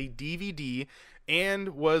 playable as a DVD, and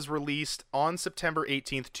was released on September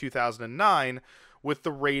 18th, 2009, with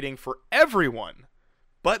the rating for everyone.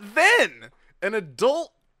 But then, an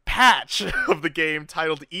adult patch of the game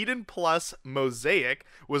titled Eden Plus Mosaic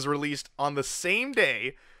was released on the same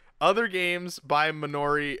day. Other games by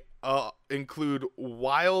Minori include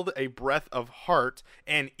Wild, A Breath of Heart,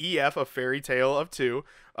 and EF, A Fairy Tale of Two,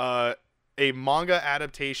 a manga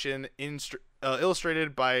adaptation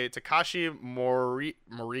illustrated by Takashi Moriki.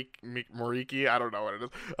 I don't know what it is.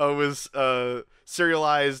 Was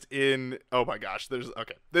serialized in. Oh my gosh! There's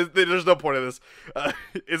no point of this.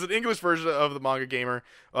 It's an English version of the Manga Gamer.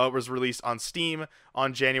 Was released on Steam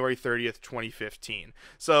on January 30th, 2015.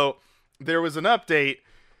 So there was an update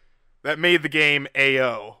that made the game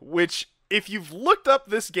AO, which, if you've looked up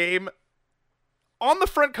this game, on the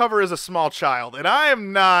front cover is a small child, and I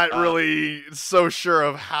am not really so sure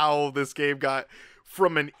of how this game got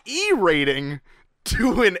from an E rating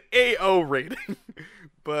to an AO rating.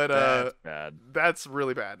 But That's bad. That's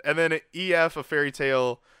really bad. And then EF, A Fairy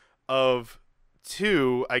Tale of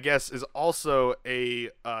Two, I guess, is also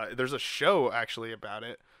there's a show actually about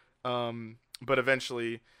it. But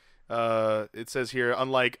eventually, it says here,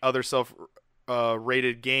 unlike other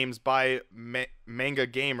self-rated games by Manga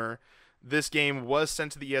Gamer, this game was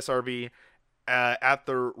sent to the ESRB at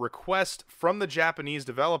the request from the Japanese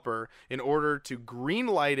developer in order to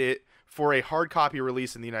greenlight it for a hard copy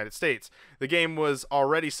release in the United States. The game was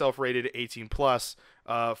already self-rated 18 plus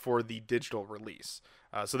for the digital release.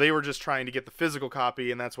 So they were just trying to get the physical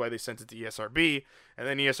copy, and that's why they sent it to ESRB. And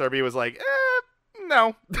then ESRB was like,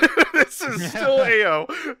 no, this is still AO.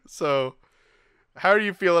 So how are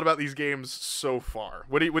you feeling about these games so far?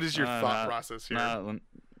 What is your thought process here?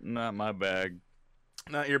 Not my bag.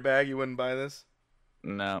 Not your bag? You wouldn't buy this?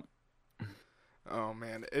 No. Oh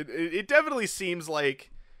man, it definitely seems like,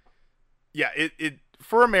 yeah, it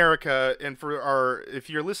for America, and for if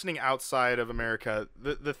you're listening outside of America,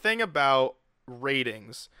 the thing about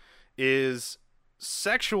ratings is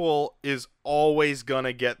sexual is always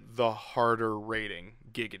gonna get the harder rating,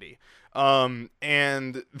 giggity.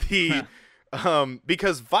 And the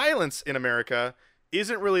because violence in America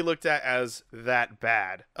isn't really looked at as that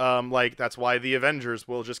bad. Like, that's why the Avengers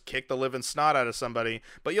will just kick the living snot out of somebody,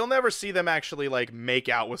 but you'll never see them actually like make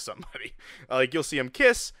out with somebody. Like, you'll see them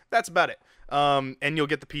kiss, that's about it. And you'll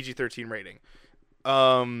get the PG-13 rating.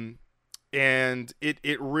 And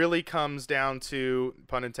it really comes down to,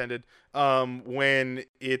 pun intended, when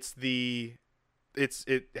it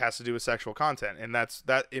has to do with sexual content, and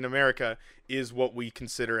that in America is what we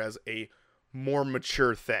consider as a more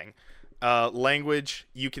mature thing. Language,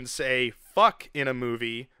 you can say fuck in a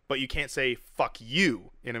movie, but you can't say "fuck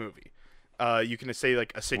you" in a movie. You can say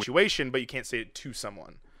like a situation, but you can't say it to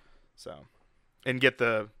someone. So, and you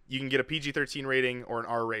can get a PG-13 rating or an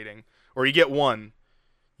R rating, or you get one.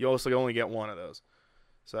 You also only get one of those.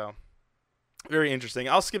 So, very interesting.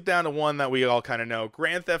 I'll skip down to one that we all kind of know.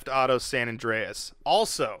 Grand Theft Auto San Andreas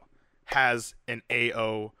also has an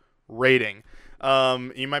AO rating.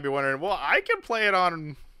 You might be wondering, well, I can play it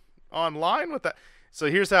online with that. So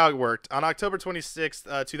here's how it worked. On October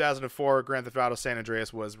 26th, 2004, Grand Theft Auto San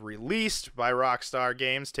Andreas was released by Rockstar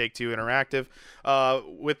Games, Take-Two Interactive,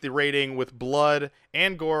 with the rating with blood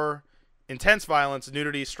and gore, intense violence,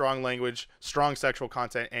 nudity, strong language, strong sexual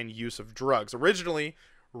content, and use of drugs. Originally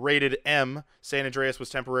rated M, San Andreas was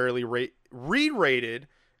temporarily re-rated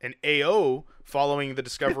an AO following the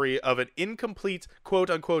discovery of an incomplete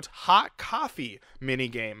quote-unquote hot coffee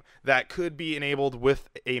minigame that could be enabled with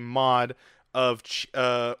a mod of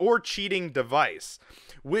or cheating device,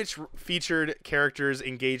 which featured characters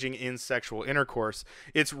engaging in sexual intercourse.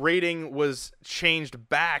 Its rating was changed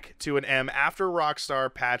back to an M after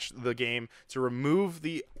Rockstar patched the game to remove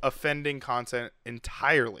the offending content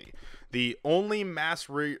entirely. The only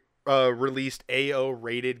released AO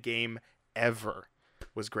rated game ever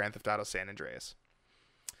was Grand Theft Auto San Andreas.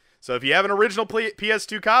 So if you have an original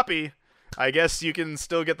PS2 copy, I guess you can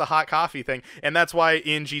still get the hot coffee thing. And that's why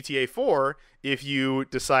in GTA 4, if you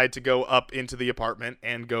decide to go up into the apartment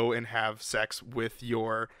and go and have sex with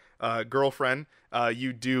your girlfriend,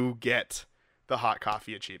 you do get the hot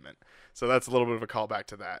coffee achievement. So that's a little bit of a callback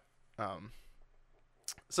to that.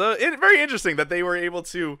 So it's very interesting that they were able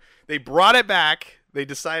to, they brought it back. They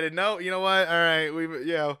decided, no, you know what? All right,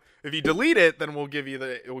 if you delete it, then we'll give you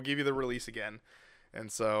the release again. And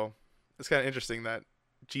so it's kind of interesting that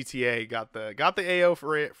GTA got the AO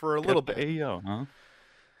for a little bit. AO,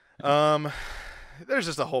 huh? There's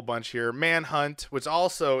just a whole bunch here. Manhunt, which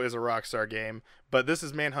also is a Rockstar game, but this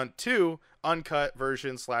is Manhunt 2 uncut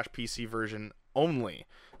version / PC version only.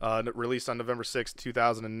 Released on November 6th,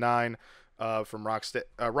 2009. From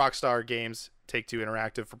Rockstar Games, Take-Two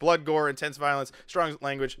Interactive, for blood, gore, intense violence, strong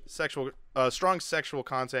language, strong sexual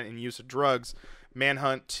content, and use of drugs.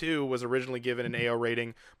 Manhunt 2 was originally given an AO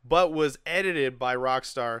rating, but was edited by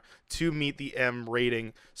Rockstar to meet the M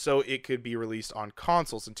rating so it could be released on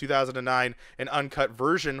consoles. In 2009, an uncut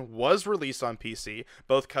version was released on PC.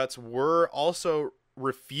 Both cuts were also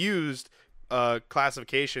refused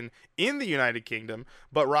classification in the United Kingdom,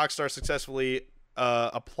 but Rockstar successfully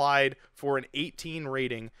applied for an 18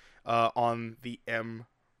 rating on the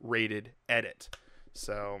M-rated edit.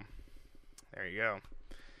 So there you go.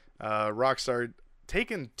 Rockstar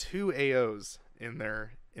taking 2 AOs in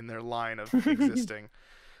their line of existing.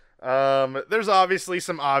 There's obviously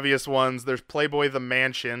some obvious ones. There's Playboy the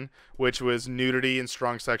Mansion, which was nudity and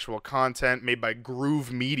strong sexual content made by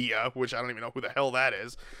Groove Media, which I don't even know who the hell that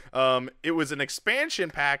is. It was an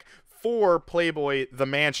expansion pack for Playboy the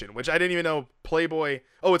Mansion, which I didn't even know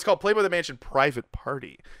it's called Playboy the Mansion Private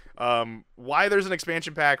Party. Why there's an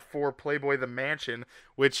expansion pack for Playboy the Mansion,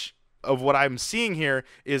 which of what I'm seeing here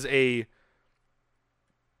is it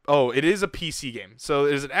is a PC game. So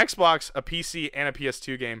there's an Xbox, a PC, and a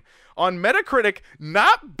PS2 game. On Metacritic,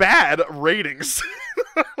 not bad ratings.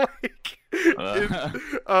 On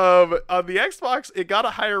the Xbox, it got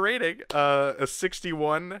a higher rating, a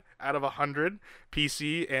 61 out of 100.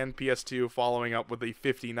 PC and PS2 following up with a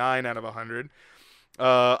 59 out of 100.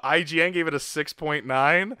 IGN gave it a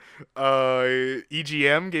 6.9.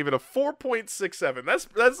 EGM gave it a 4.67.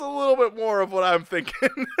 That's a little bit more of what I'm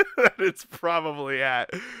thinking that it's probably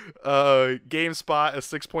at. GameSpot a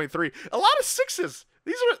 6.3. A lot of sixes.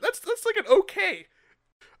 That's like an okay.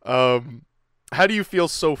 How do you feel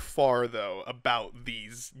so far though about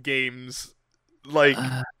these games? Like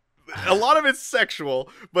a lot of it's sexual,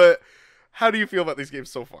 but how do you feel about these games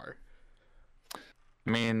so far? I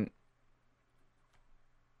mean,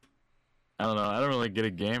 I don't know. I don't really get a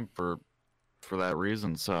game for that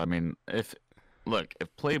reason. So I mean, if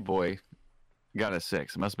Playboy got a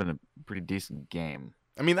 6, it must have been a pretty decent game.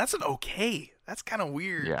 I mean, that's an okay. That's kind of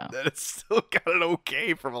weird. Yeah. That it's still got an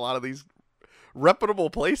okay from a lot of these reputable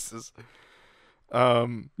places.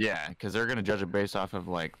 Yeah, because they're gonna judge it based off of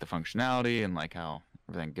like the functionality and like how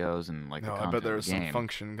everything goes and like. No, the I bet there content was of the some game.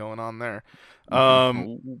 function going on there.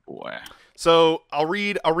 Oh boy. So I'll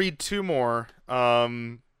read 2 more.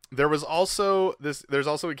 There's also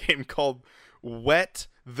a game called Wet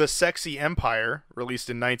the Sexy Empire, released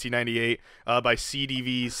in 1998 by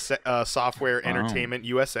CDV Software Entertainment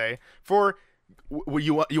USA. For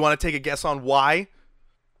you want to take a guess on why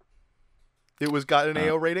it was got an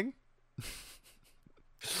AO rating?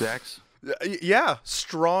 Sex. Yeah,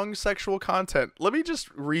 strong sexual content. Let me just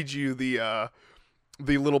read you the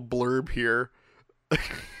little blurb here.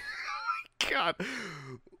 God,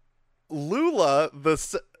 Lula,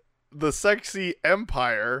 the sexy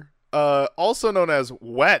empire, also known as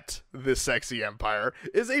Wet, the sexy empire,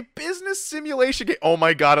 is a business simulation game. Oh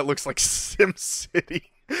my god, it looks like SimCity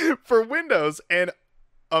for Windows and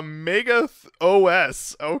Omega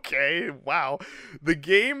OS. Okay, wow. The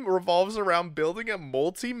game revolves around building a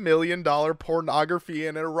multi-million-dollar pornography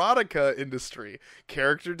and erotica industry.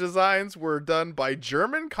 Character designs were done by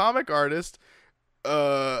German comic artist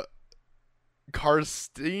uh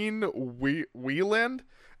Karstine Wieland.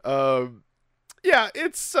 Uh yeah,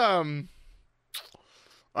 it's uh-huh.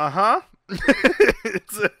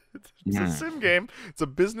 It's a sim game. It's a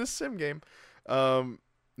business sim game.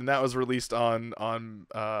 And that was released on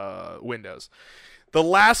Windows. The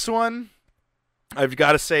last one I've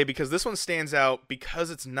got to say, because this one stands out because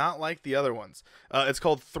it's not like the other ones. It's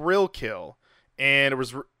called Thrill Kill, and it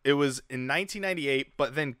was in 1998,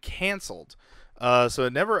 but then canceled. So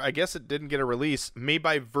it never, I guess it didn't get a release. Made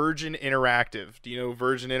by Virgin Interactive. Do you know who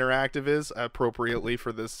Virgin Interactive is? Appropriately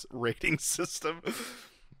for this rating system.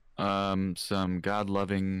 Some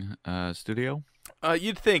God-loving studio.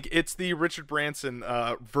 You'd think it's the Richard Branson,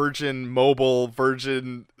 Virgin Mobile,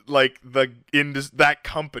 Virgin, like that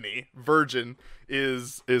company. Virgin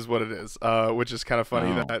is what it is, which is kind of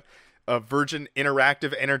funny that Virgin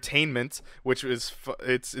Interactive Entertainment, which is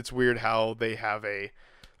it's weird how they have a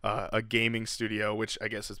gaming studio, which I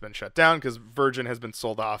guess has been shut down because Virgin has been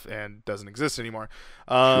sold off and doesn't exist anymore.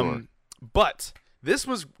 Sure. But this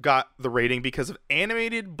got the rating because of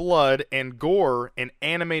animated blood and gore and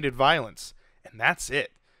animated violence. And that's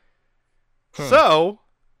it. So,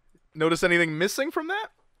 notice anything missing from that?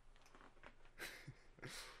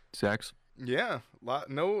 Sex. Yeah,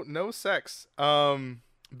 no sex.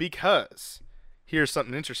 Because here's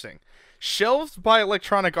something interesting. Shelved by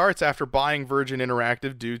Electronic Arts after buying Virgin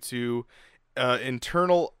Interactive due to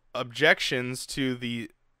internal objections to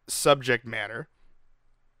the subject matter.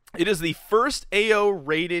 It is the first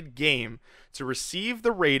AO-rated game to receive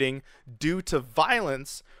the rating due to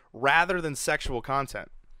violence rather than sexual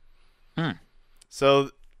content. So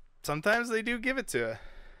sometimes they do give it to you.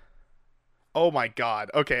 Oh my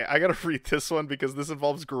god. Okay, I gotta read this one because this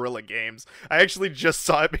involves Guerrilla Games. I actually just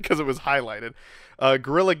saw it because it was highlighted.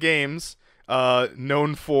 Guerrilla Games,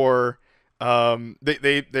 known for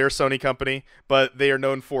they're a Sony company, but they are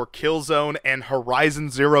known for Killzone and Horizon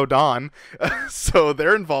Zero Dawn. So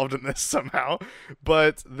they're involved in this somehow.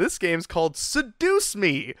 But this game's called Seduce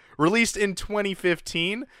Me, released in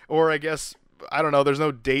 2015, or I guess, I don't know, there's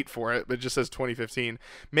no date for it, but it just says 2015.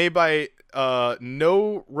 Made by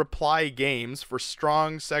No Reply Games for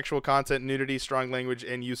strong sexual content, nudity, strong language,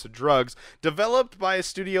 and use of drugs. Developed by a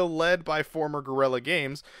studio led by former Guerrilla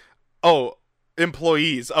Games.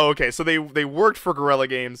 Employees. Okay, so they worked for Guerrilla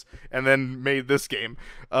Games and then made this game.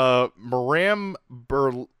 Maram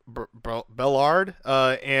Bellard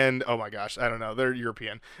and oh my gosh, I don't know, they're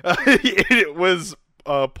European. It was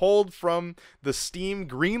pulled from the Steam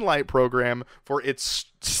Greenlight program for its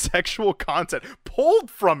sexual content. Pulled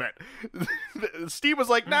from it. Steam was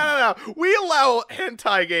like, no, we allow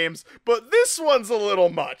hentai games, but this one's a little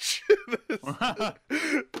much.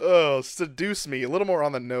 Seduce Me. A little more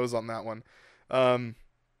on the nose on that one.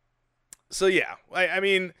 So yeah, I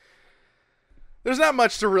mean, there's not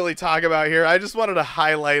much to really talk about here. I just wanted to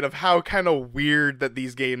highlight of how kind of weird that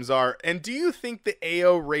these games are. And do you think the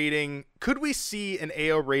AO rating, could we see an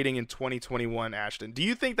AO rating in 2021, Ashton? Do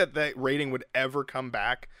you think that rating would ever come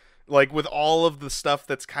back? Like with all of the stuff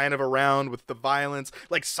that's kind of around with the violence,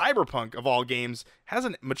 like Cyberpunk of all games has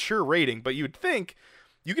a mature rating, but you would think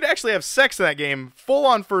you could actually have sex in that game full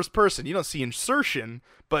on first person. You don't see insertion,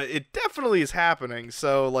 but it definitely is happening.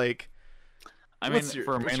 So like, I mean,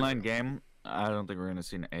 for a mainline game, I don't think we're going to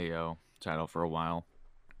see an AO title for a while.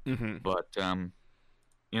 Mm-hmm. But,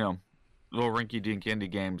 you know, little rinky-dink indie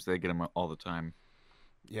games, they get them all the time.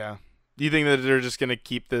 Yeah. Do you think that they're just going to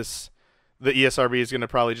keep this, the ESRB is going to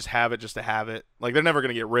probably just have it just to have it? Like, they're never going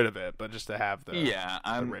to get rid of it, but just to have the,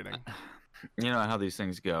 the rating. You know how these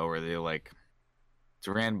things go, where they, like, it's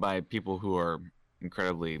ran by people who are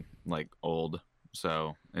incredibly, like, old.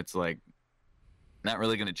 So it's, like, not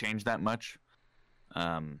really going to change that much.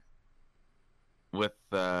 With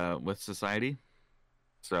society,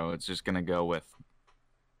 so it's just gonna go with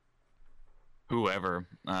whoever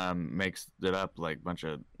makes it up, like a bunch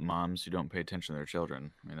of moms who don't pay attention to their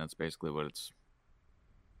children. I mean, that's basically what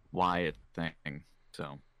why thing.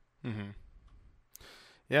 So,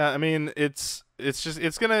 yeah, I mean, it's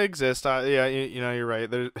gonna exist. Yeah, you know, you're right.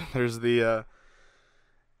 There's the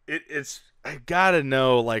it's I gotta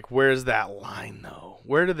know, like, where's that line though?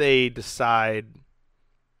 Where do they decide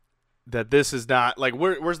that this is not like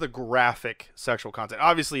where's the graphic sexual content?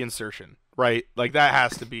 Obviously insertion, right? Like that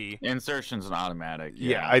has to be. Insertion's an automatic.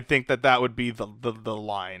 Yeah, Yeah. I think that would be the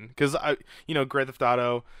line because Grand Theft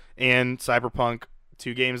Auto and Cyberpunk,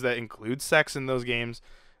 two games that include sex in those games.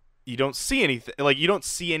 You don't see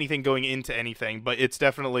anything going into anything, but it's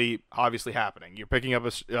definitely obviously happening. You're picking up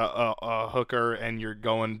a hooker and you're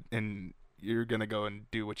gonna go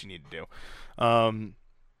and do what you need to do.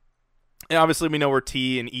 And obviously we know where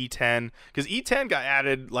T and E10, because E10 got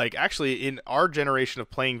added like actually in our generation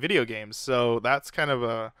of playing video games, so that's kind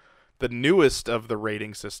of the newest of the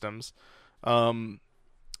rating systems. And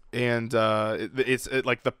it's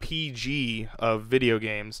like the PG of video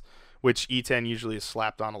games, which E10 usually is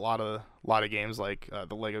slapped on a lot of games like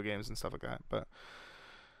the Lego games and stuff like that. But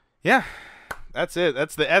yeah, that's it.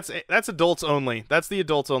 That's adults only. That's the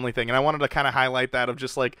adults only thing. And I wanted to kind of highlight that of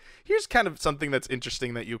just like, here's kind of something that's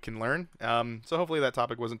interesting that you can learn. So hopefully that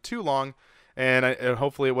topic wasn't too long, and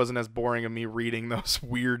hopefully it wasn't as boring of me reading those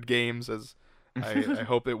weird games as I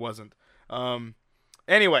hope it wasn't.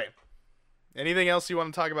 Anyway, anything else you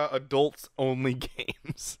want to talk about adults only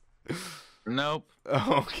games? Nope.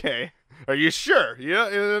 Okay. Are you sure? Yeah,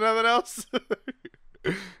 is there nothing else?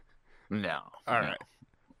 No. All right.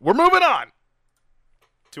 We're moving on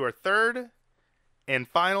to our third and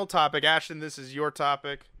final topic. Ashton, this is your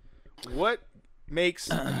topic. What makes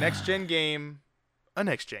a next-gen game a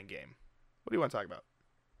next-gen game? What do you want to talk about?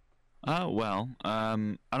 Well, I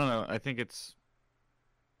don't know. I think it's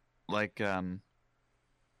like a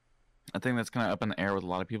thing that's kind of up in the air with a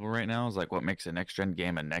lot of people right now is like what makes a next-gen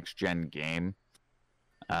game a next-gen game.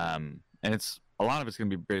 And it's a lot of it's going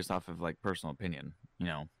to be based off of like personal opinion, you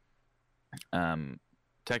know.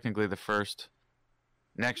 Technically the first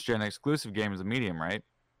next-gen exclusive game is a Medium, right?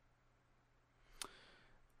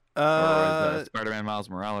 Or is Spider-Man Miles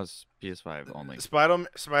Morales PS5 only?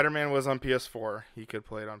 Spider-Man was on PS4. He could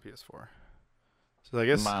play it on PS4. So I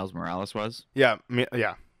guess Miles Morales was? Yeah.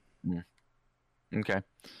 Okay.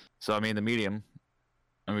 So, I mean, the Medium,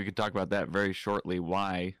 and we could talk about that very shortly,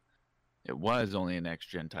 why it was only a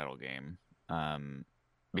next-gen title game,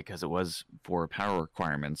 because it was for power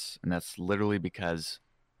requirements, and that's literally because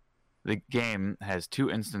the game has two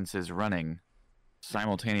instances running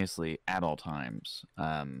simultaneously at all times,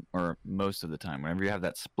 or most of the time. Whenever you have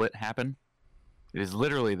that split happen, it is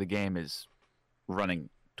literally the game is running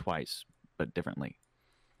twice, but differently.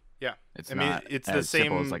 Yeah, it's not it's as the same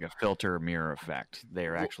simple as like a filter mirror effect. They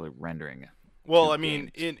are actually rendering. Well, I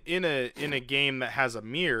mean, in a game that has a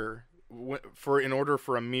mirror, in order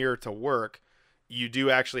for a mirror to work, you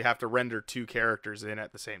do actually have to render two characters in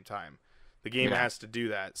at the same time. The game has to do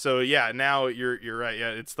that. So yeah, now you're right.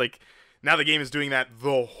 Yeah, it's like now the game is doing that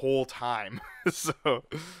the whole time. So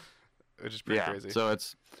which is pretty crazy. So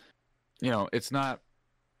it's it's not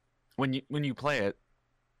when you play it,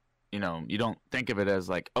 you don't think of it as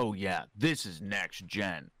like, oh yeah, this is next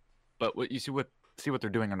gen. But what you see what they're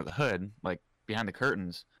doing under the hood, like behind the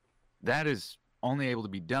curtains, that is only able to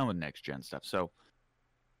be done with next gen stuff. So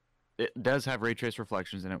it does have ray trace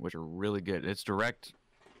reflections in it, which are really good. It's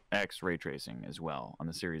DirectX ray tracing as well on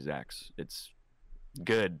the Series X. It's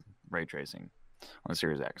good ray tracing on the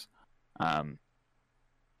Series X.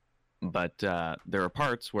 But there are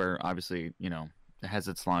parts where obviously, it has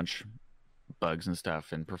its launch bugs and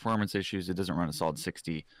stuff and performance issues. It doesn't run a solid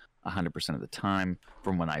 60 100% of the time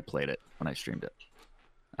from when I played it, when I streamed it.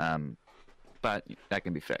 But that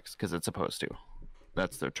can be fixed because it's supposed to.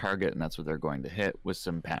 That's their target, and that's what they're going to hit with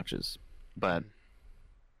some patches. But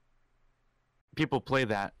people play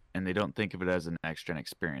that, and they don't think of it as an next-gen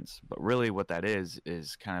experience. But really what that is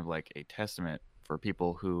kind of like a testament for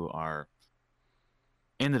people who are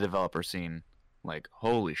in the developer scene. Like,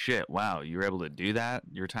 holy shit, wow, you were able to do that?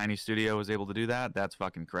 Your tiny studio was able to do that? That's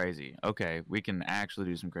fucking crazy. Okay, we can actually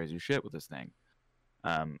do some crazy shit with this thing.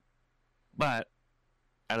 But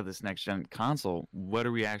out of this next-gen console, what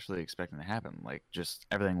are we actually expecting to happen? Like, just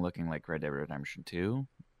everything looking like Red Dead Redemption 2?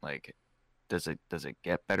 Like, does it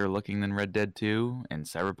get better looking than Red Dead 2 and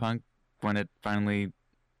Cyberpunk when it finally,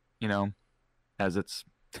 has its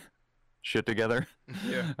shit together?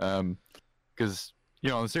 Yeah. Because...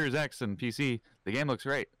 on the Series X and PC, the game looks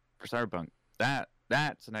great for Cyberpunk.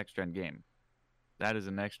 That's a next-gen game. That is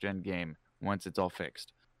a next-gen game once it's all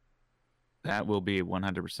fixed. That will be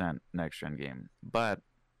 100% next-gen game. But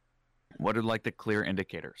what are like the clear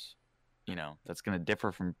indicators? That's going to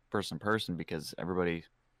differ from person to person because everybody,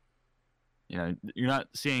 you're not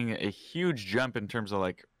seeing a huge jump in terms of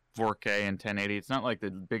like 4K and 1080. It's not like the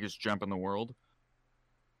biggest jump in the world.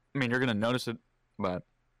 I mean, you're going to notice it, but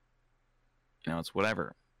it's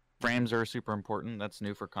whatever. Frames are super important. That's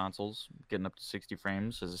new for consoles. Getting up to 60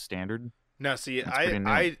 frames as a standard. No, see, That's pretty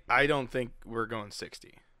new. I don't think we're going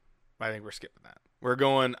 60. I think we're skipping that. We're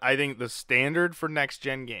going. I think the standard for next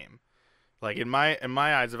gen game, like in my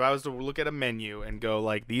eyes, if I was to look at a menu and go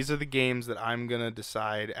like, these are the games that I'm gonna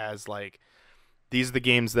decide as like, these are the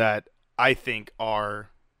games that I think are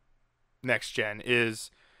next gen,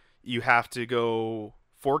 is you have to go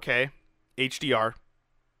 4K HDR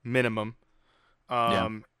minimum, Yeah.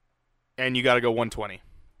 and you got to go 120.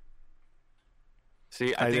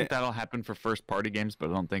 See, I think that'll happen for first party games, but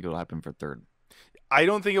I don't think it'll happen for third. I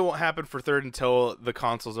don't think it won't happen for third until the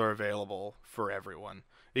consoles are available for everyone,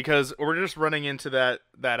 because we're just running into that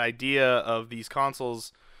idea of these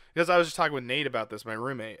consoles. Because I was just talking with Nate about this, my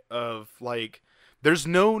roommate, of like, there's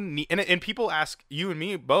no need, and people ask you and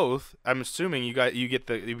me both. I'm assuming you get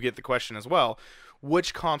the question as well.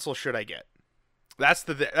 Which console should I get? That's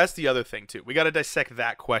the other thing too. We got to dissect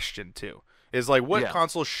that question too. Is like, what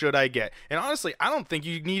console should I get? And honestly, I don't think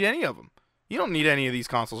you need any of them. You don't need any of these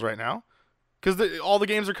consoles right now, because all the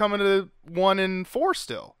games are coming to 1 and 4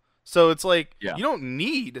 still. So it's like, you don't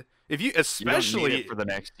need, if you, especially you don't need it for the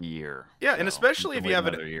next year. Yeah, and especially if you have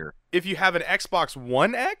an Xbox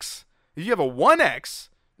One X, if you have a One X,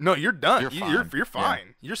 no, you're done. You're fine.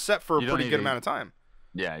 Yeah. You're set for a pretty good amount of time.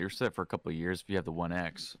 Yeah, you're set for a couple of years if you have the One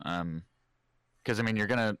X. Because I mean, you're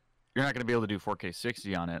not gonna be able to do 4K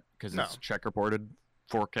 60 on it because it's checkerboarded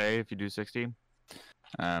 4K if you do 60.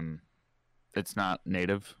 It's not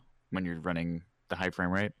native when you're running the high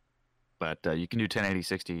frame rate, but you can do 1080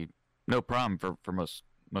 60 no problem for most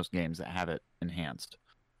games that have it enhanced,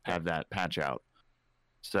 have that patch out.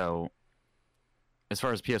 So as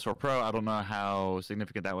far as PS4 Pro, I don't know how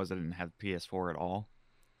significant that was. I didn't have PS4 at all.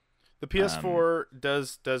 The PS4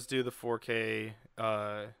 does do the 4K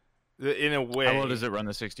in a way. How well does it run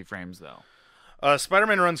the 60 frames though?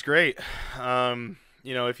 Spider-Man runs great.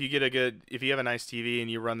 If you have a nice TV and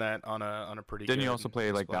you run that on a pretty. Didn't good you also play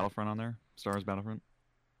display. like Battlefront on there? Star Wars Battlefront?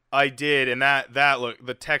 I did, and that look,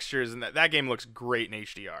 the textures and that game looks great in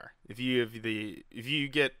HDR. If you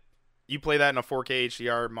play that in a 4K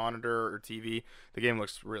HDR monitor or TV, the game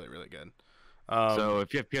looks really, really good. So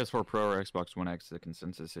if you have PS4 Pro or Xbox One X, the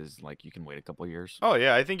consensus is like you can wait a couple years. Oh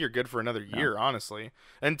yeah, I think you're good for another year, honestly.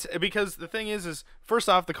 And because the thing is first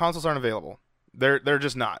off, the consoles aren't available. They're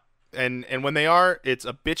just not. And when they are, it's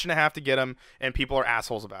a bitch and a half to get them, and people are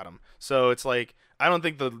assholes about them. So it's like, I don't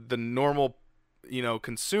think the normal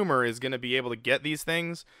consumer is going to be able to get these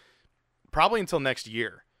things probably until next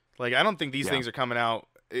year. Like, I don't think these things are coming out,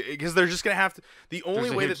 because they're just going to have to. The only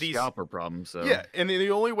way that these scalper problem. So and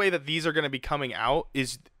the only way that these are going to be coming out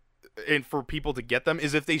is, and for people to get them,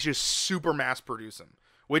 is if they just super mass produce them,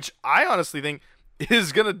 which I honestly think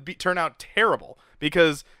is going to turn out terrible,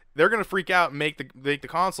 because they're going to freak out and make the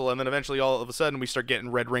console, and then eventually all of a sudden we start getting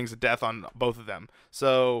red rings of death on both of them.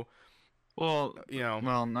 So, well,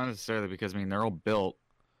 not necessarily, because I mean they're all built,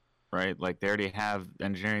 right? Like they already have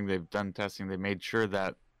engineering, they've done testing, they made sure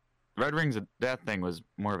that red rings of death thing was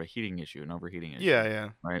more of a heating issue, an overheating issue. Yeah.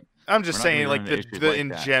 Right. I'm just saying, like the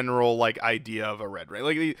in general, like idea of a red ring,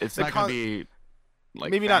 like it's not going to be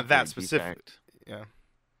like maybe not that specific. Defect. Yeah.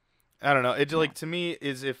 I don't know. It like to me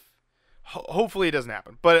is if. Hopefully it doesn't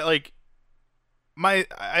happen, but like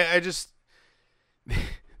I just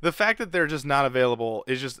the fact that they're just not available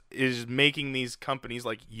is making these companies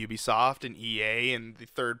like Ubisoft and EA and the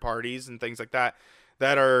third parties and things like that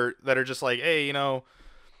are just like, hey,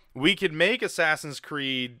 we could make Assassin's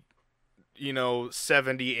Creed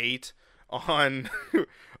 78 on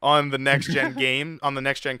the next gen game, on the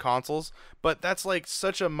next gen consoles, but that's like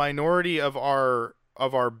such a minority of our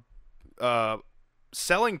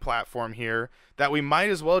selling platform here that we might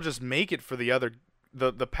as well just make it for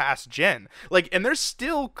the past gen. Like, and they're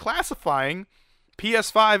still classifying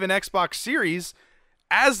PS5 and Xbox Series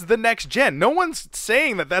as the next gen. No one's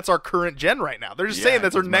saying that that's our current gen right now. They're just saying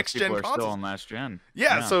that's our next gen console. Still on last gen.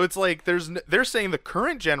 Yeah, so it's like they're saying the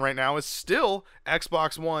current gen right now is still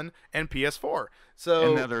Xbox One and PS4.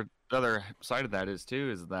 So and the other side of that is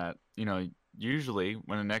that usually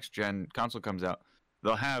when a next gen console comes out,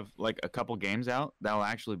 they'll have like a couple games out that will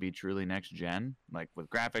actually be truly next gen, like with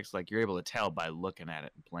graphics. Like you're able to tell by looking at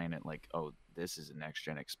it and playing it, like, oh, this is a next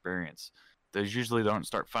gen experience. Those usually don't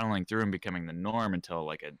start funneling through and becoming the norm until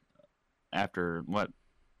like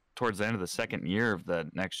towards the end of the second year of the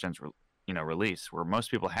next gen's release, where most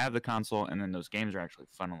people have the console and then those games are actually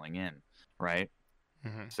funneling in, right?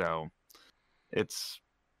 Mm-hmm. So it's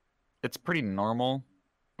pretty normal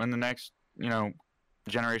when the next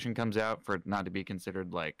generation comes out for it not to be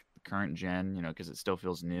considered like current gen, you know, because it still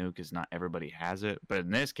feels new because not everybody has it. But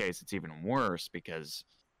in this case, it's even worse because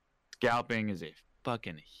scalping is a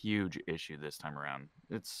fucking huge issue this time around.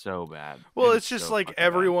 It's so bad. Well, It is it's just so like fucking bad.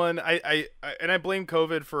 everyone. And I blame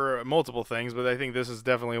COVID for multiple things, but I think this is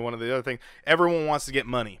definitely one of the other things. Everyone wants to get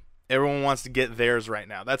money. Everyone wants to get theirs right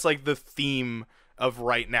now. That's like the theme of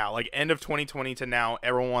right now. Like end of 2020 to now,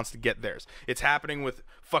 everyone wants to get theirs. It's happening with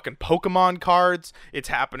fucking Pokemon cards. It's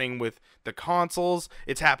happening with the consoles.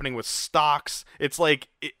 It's happening with stocks. It's like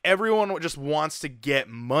everyone just wants to get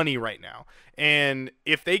money right now. And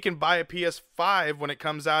if they can buy a PS5 when it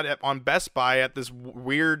comes out on Best Buy at this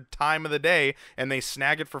weird time of the day, and they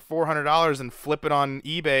snag it for $400 and flip it on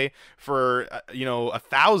eBay for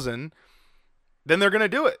 $1,000, then they're gonna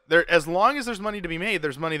do it. As long as there's money to be made,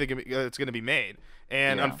 there's money that's gonna be made.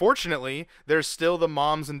 And Yeah. unfortunately, there's still the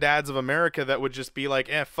moms and dads of America that would just be like,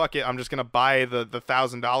 fuck it, I'm just gonna buy the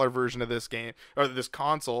 $1,000 version of this game or this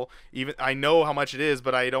console. Even I know how much it is,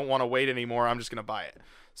 but I don't want to wait anymore. I'm just gonna buy it.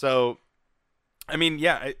 So, I mean,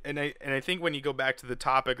 yeah, and I think when you go back to the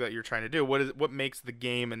topic that you're trying to do, what makes the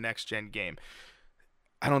game a next gen game?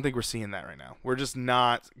 I don't think we're seeing that right now. We're just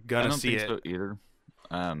not I gonna don't see think it. so either.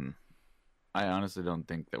 I honestly don't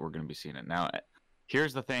think that we're going to be seeing it now.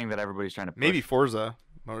 Here's the thing that everybody's trying to push. Maybe Forza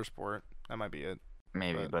Motorsport. That might be it.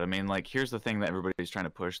 Maybe, but I mean, like, here's the thing that everybody's trying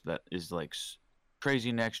to push that is like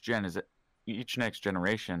crazy next gen is that each next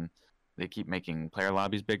generation they keep making player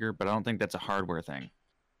lobbies bigger, but I don't think that's a hardware thing.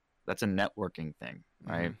 That's a networking thing,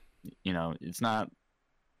 right? You know, it's not.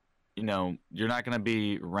 You know, you're not going to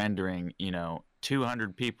be rendering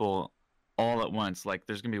 200 people all at once. Like,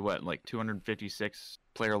 there's gonna be what, like 256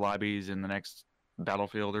 player lobbies in the next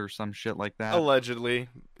Battlefield or some shit like that. Allegedly,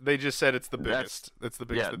 they just said it's the biggest. It's the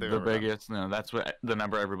biggest. Yeah, that they've the ever done. biggest. No, that's what the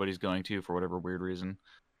number everybody's going to for whatever weird reason.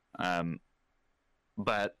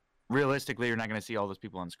 But realistically, you're not gonna see all those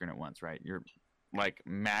people on screen at once, right? You're like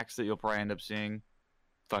max that you'll probably end up seeing,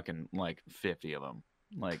 fucking like 50 of them,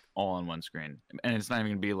 like all on one screen, and it's not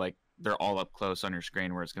even gonna be like they're all up close on your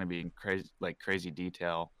screen where it's gonna be in crazy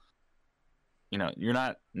detail. You know, you're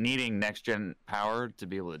not needing next gen power to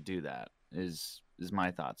be able to do that. Is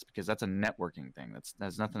my thoughts, because that's a networking thing. That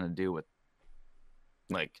has nothing to do with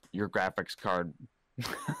like your graphics card.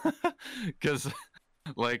 Because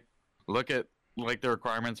like look at like the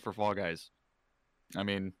requirements for Fall Guys. I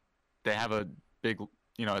mean, they have a big,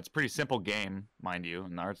 it's a pretty simple game, mind you,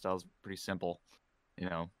 and the art style is pretty simple.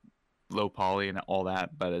 Low poly and all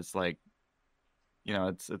that, but it's like,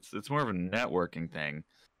 it's more of a networking thing.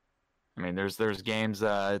 I mean, there's games.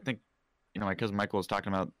 I think, my cousin Michael was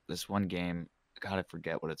talking about this one game. God, I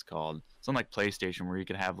forget what it's called. It's on like PlayStation where you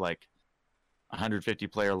could have like 150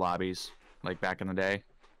 player lobbies, like back in the day.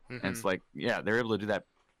 And it's like, yeah, they were able to do that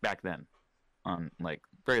back then on like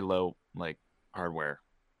very low like hardware.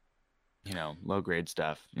 Low grade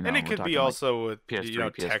stuff. And it could be also with PS3,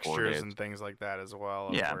 PS4 textures days. and things like that as well.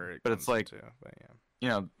 Yeah, but it's like, but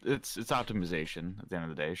yeah. It's optimization at the end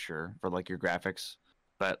of the day, sure, for like your graphics,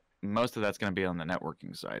 but most of that's going to be on the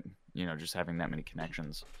networking side. Just having that many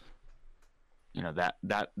connections.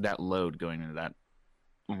 That load going into that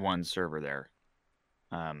one server there.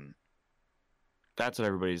 That's what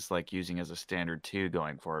everybody's like using as a standard too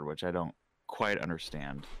going forward, which I don't quite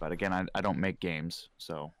understand. But again, I don't make games,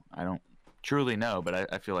 so I don't truly know.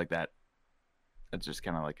 But I feel like that's just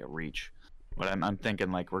kind of like a reach. But I'm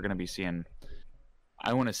thinking like we're gonna be seeing.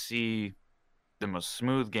 I want to see the most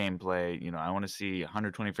smooth gameplay. I want to see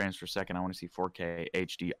 120 frames per second. I want to see 4K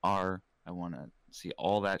HDR. I want to see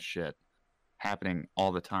all that shit happening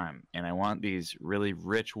all the time, and I want these really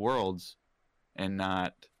rich worlds and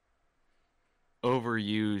not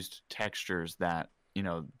overused textures that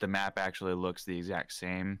the map actually looks the exact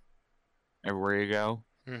same everywhere you go.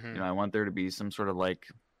 I want there to be some sort of like,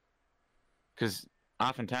 because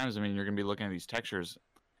oftentimes you're gonna be looking at these textures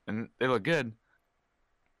and they look good,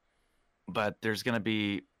 but there's gonna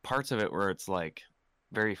be parts of it where it's like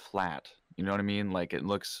very flat, you know what I mean, like it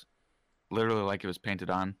looks literally like it was painted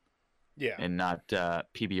on, yeah, and not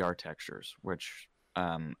PBR textures, which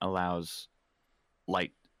allows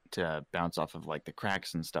light to bounce off of like the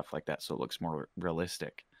cracks and stuff like that, so it looks more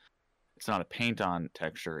realistic. It's not a paint on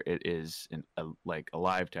texture, it is like a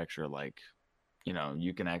live texture. Like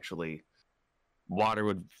you can actually, water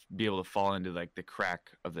would be able to fall into like the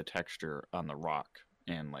crack of the texture on the rock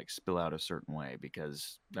and like spill out a certain way,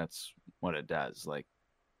 because that's what it does. Like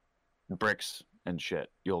bricks and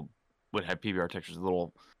shit would have PBR textures,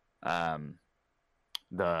 little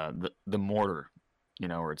the mortar,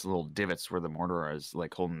 where it's little divots where the mortar is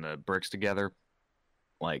like holding the bricks together.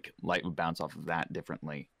 Like light would bounce off of that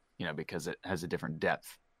differently, because it has a different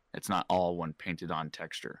depth. It's not all one painted on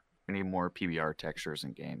texture. We need more PBR textures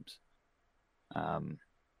in games. I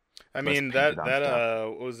Less mean painted on stuff.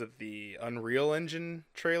 what was it, the Unreal Engine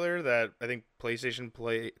trailer that I think PlayStation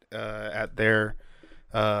played at their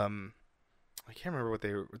um I can't remember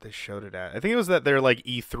what they showed it at. I think it was that their like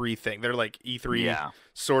E3 thing. Their like E3 Yeah.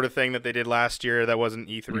 sort of thing that they did last year. That wasn't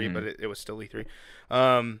E3, Hmm. but it was still E3.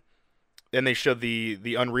 Um, and they showed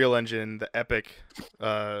the Unreal Engine, the Epic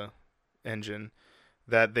engine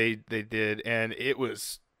that they did, and it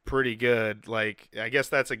was pretty good. Like I guess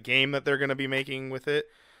that's a game that they're gonna be making with it.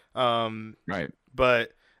 Um, Right.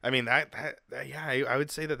 but I mean that yeah, I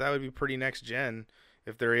would say that that would be pretty next gen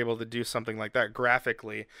if they're able to do something like that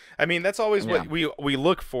graphically. I mean, that's always Yeah. what we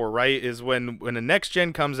look for, right? Is when a next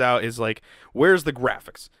gen comes out, is like, where's the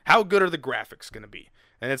graphics? How good are the graphics gonna be?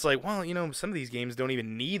 And it's like, well, some of these games don't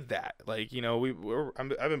even need that. Like,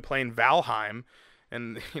 I've been playing Valheim,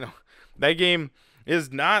 and that game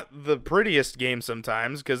is not the prettiest game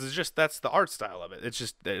sometimes because that's the art style of it. It's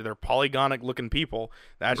just they're polygonic looking people.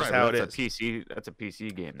 That's just Right. how But it that's is. a PC. That's a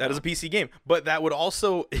PC game. That is a Though. PC game, but that would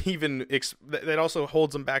also that also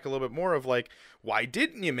holds them back a little bit more of like, why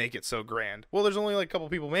didn't you make it so grand? Well, there's only like a couple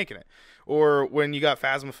people making it. Or when you got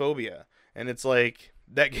Phasmophobia, and it's like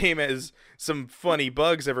that game has some funny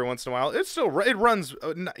bugs every once in a while. It runs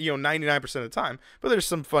 99% of the time, but there's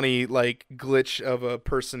some funny like glitch of a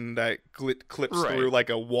person that clips Right. through like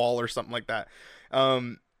a wall or something like that.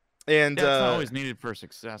 Um, and Yeah, it's not always needed for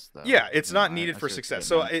success, though. yeah, it's not I needed see for what you're success.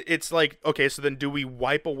 getting So at. it's like, okay, so then do we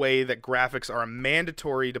wipe away that graphics are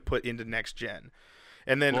mandatory to put into next gen?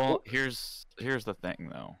 And then, Well, here's the thing,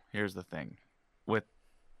 though. Here's the thing. With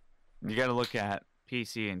you got to look at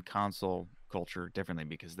PC and console culture differently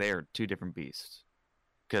because they are two different beasts.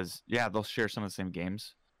 Because yeah, they'll share some of the same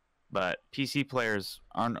games, but PC players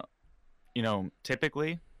aren't,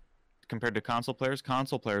 typically compared to console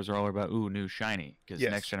players are all about new shiny because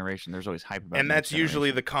yes. next generation there's always hype about. And next that's usually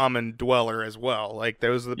generation. the common dweller as well. Like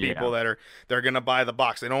those are the people Yeah. that they're gonna buy the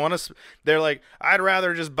box. They don't want to. They're like, I'd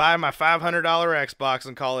rather just buy my $500 Xbox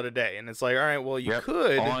and call it a day. And it's like, all right, well, you Yep.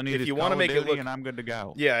 could All I need if is you want to Call of make it Duty look. and I'm good to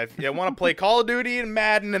go. Yeah, if you want to play Call of Duty and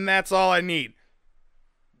Madden, and that's all I need.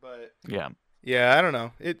 But Yeah. yeah, I don't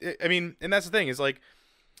know. I mean, and that's the thing is like.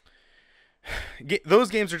 Those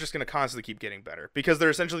games are just going to constantly keep getting better because they're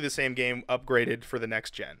essentially the same game upgraded for the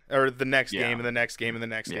next gen or the next Yeah. game and the next game and the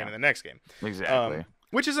next game Yeah. and the next game. Exactly.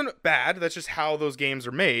 Which isn't bad. That's just how those games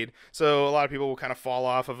are made. So a lot of people will kind of fall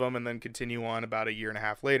off of them and then continue on about a year and a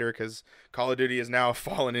half later because Call of Duty has now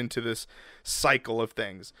fallen into this cycle of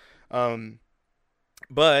things.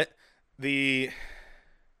 But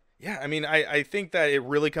I mean, I think that it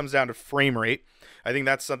really comes down to frame rate. I think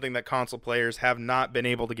that's something that console players have not been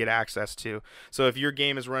able to get access to. So if your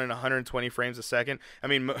game is running 120 frames a second, I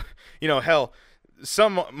mean, hell,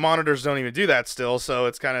 some monitors don't even do that still. So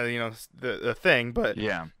it's kind of the thing. But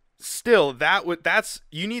Yeah. still, that's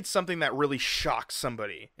you need something that really shocks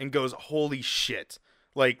somebody and goes, holy shit.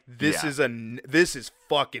 Like this Yeah. this is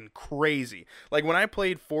fucking crazy. Like when I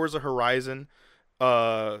played Forza Horizon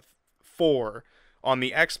 4 on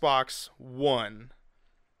the Xbox One.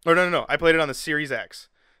 Or no, I played it on the Series X.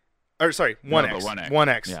 Or sorry, One No, X. the One X. One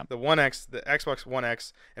X. Yeah. The One X, the Xbox One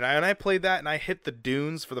X. And I played that and I hit the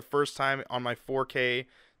dunes for the first time on my 4K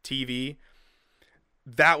TV.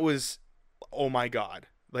 That was, oh my god.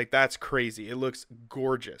 Like that's crazy. It looks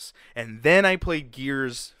gorgeous. And then I played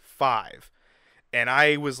Gears 5 and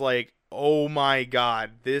I was like, "Oh my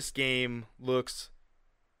god, this game looks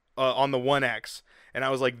on the One X." And I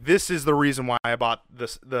was like, "This is the reason why I bought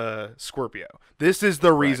the Scorpio. This is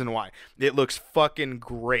the reason why it looks fucking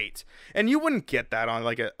great." And you wouldn't get that on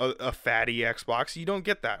like a fatty Xbox. You don't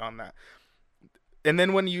get that on that. And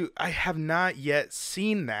then I have not yet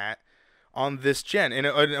seen that on this gen.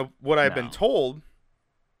 And what I've been No. told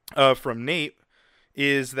from Nate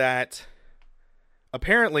is that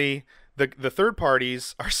apparently the third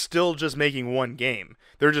parties are still just making one game.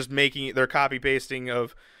 They're copy pasting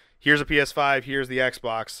of here's a PS5, here's the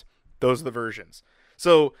Xbox, those are the versions.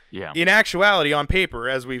 So Yeah. in actuality, on paper,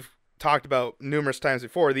 as we've talked about numerous times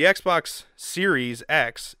before, the Xbox Series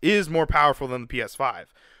X is more powerful than the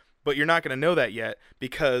PS5. But you're not going to know that yet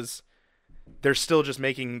because they're still just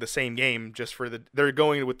making the same game they're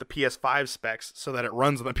going with the PS5 specs so that it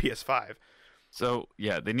runs on the PS5. So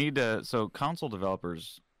yeah, they need to. So console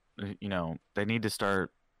developers, they need to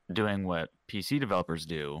start doing what PC developers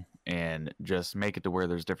do and just make it to where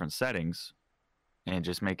there's different settings, and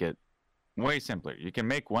just make it way simpler. You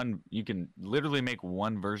can literally make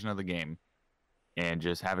one version of the game, and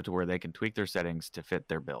just have it to where they can tweak their settings to fit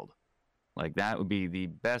their build. Like that would be the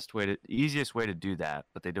easiest way to do that,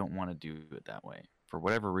 but they don't want to do it that way for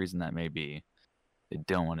whatever reason that may be. They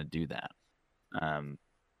don't want to do that.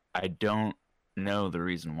 I don't know the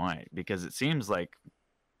reason why, because it seems like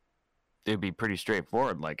it'd be pretty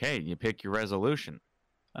straightforward. Like, hey, you pick your resolution.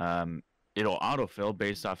 It'll autofill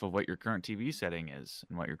based off of what your current TV setting is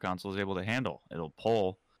and what your console is able to handle. It'll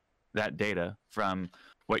pull that data from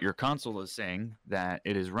what your console is saying that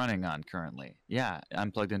it is running on currently. Yeah,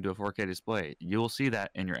 I'm plugged into a 4K display. You'll see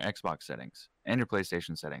that in your Xbox settings and your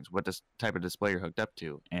PlayStation settings, what type of display you're hooked up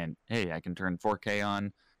to. And hey, I can turn 4K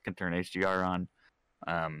on, can turn HDR on,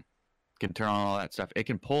 can turn on all that stuff. It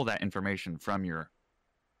can pull that information from your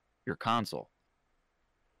console.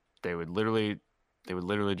 They would literally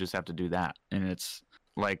just have to do that. And it's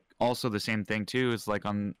like also the same thing too is like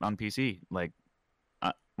on PC. Like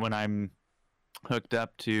when I'm hooked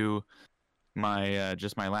up to my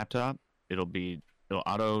just my laptop, it'll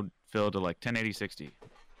auto fill to like 1080 60.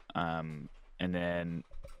 And then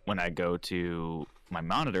when I go to my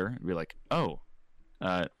monitor, it'll be like, oh,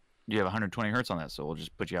 you have 120 hertz on that, so we'll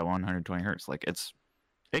just put you at 120 hertz. Like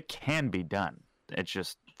it can be done. It's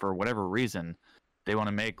just for whatever reason they want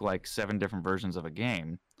to make like 7 different versions of a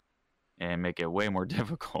game and make it way more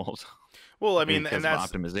difficult. Well, I mean, because and that's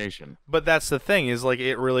of optimization. But that's the thing is like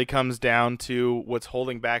it really comes down to what's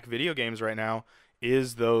holding back video games right now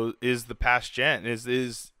is the past gen is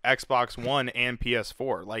Xbox One and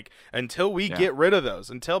PS4. Like until we get rid of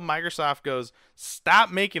those, until Microsoft goes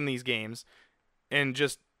stop making these games and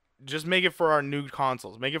just make it for our new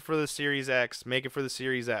consoles. Make it for the Series X, make it for the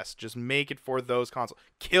Series S. Just make it for those consoles.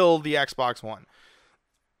 Kill the Xbox One.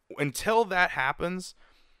 Until that happens,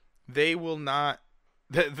 they will not.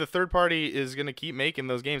 The third party is going to keep making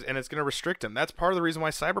those games, and it's going to restrict them. That's part of the reason why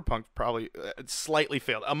Cyberpunk probably slightly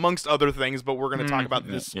failed, amongst other things, but we're going to talk about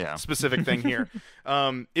this specific thing here.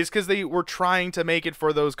 Is because they were trying to make it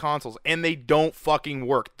for those consoles, and they don't fucking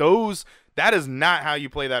work. That is not how you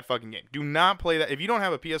play that fucking game. Do not play that. If you don't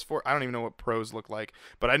have a PS4, I don't even know what pros look like,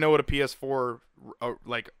 but I know what a PS4,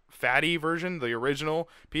 like, fatty version, the original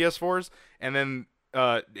PS4s, and then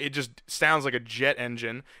it just sounds like a jet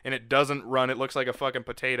engine, and it doesn't run. It looks like a fucking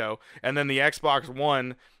potato. And then the Xbox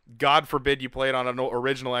One, God forbid you play it on an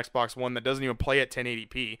original Xbox One that doesn't even play at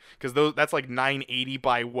 1080p, because that's like 980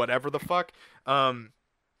 by whatever the fuck.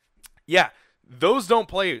 Yeah, those don't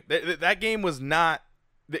play. That game was not.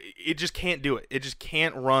 It just can't do it. It just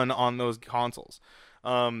can't run on those consoles.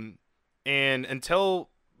 And until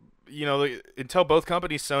both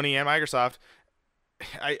companies, Sony and Microsoft,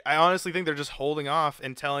 I honestly think they're just holding off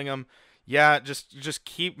and telling them, yeah, just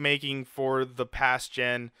keep making for the past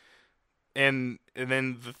gen, and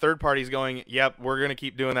then the third party's going, yep, we're gonna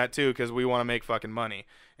keep doing that too because we want to make fucking money.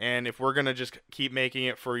 And if we're gonna just keep making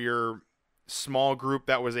it for your small group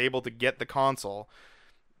that was able to get the console,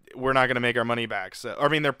 we're not gonna make our money back. So, I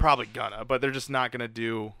mean, they're probably gonna, but they're just not gonna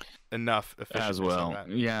do enough efficiently as well.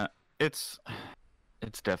 Yeah, it's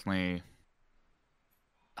definitely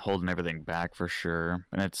holding everything back for sure,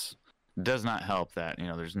 and it does not help that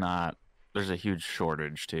there's a huge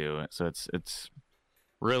shortage too. So it's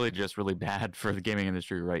really just really bad for the gaming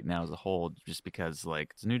industry right now as a whole, just because like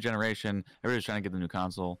it's a new generation, everybody's trying to get the new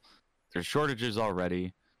console. There's shortages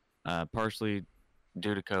already, partially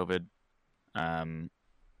due to COVID, and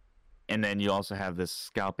then you also have this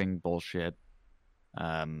scalping bullshit,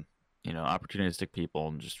 opportunistic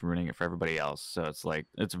people just ruining it for everybody else. So it's like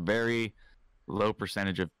it's very low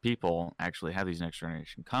percentage of people actually have these next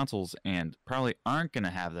generation consoles, and probably aren't going to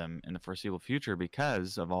have them in the foreseeable future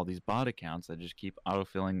because of all these bot accounts that just keep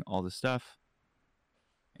autofilling all the stuff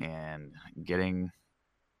and getting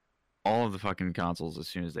all of the fucking consoles as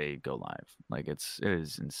soon as they go live. Like it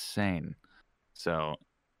is insane. So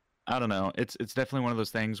I don't know. It's definitely one of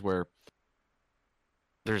those things where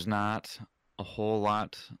there's not a whole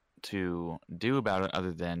lot to do about it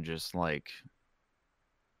other than just like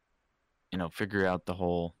figure out the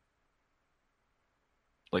whole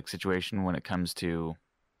like situation when it comes to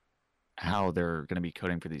how they're going to be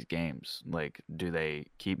coding for these games. Like, do they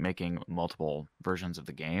keep making multiple versions of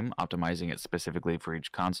the game, optimizing it specifically for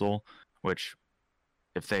each console, which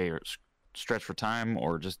if they are stretched for time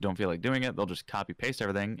or just don't feel like doing it, they'll just copy paste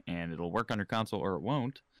everything and it'll work on your console, or it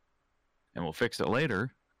won't, and we'll fix it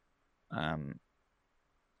later.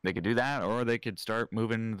 They could do that, or they could start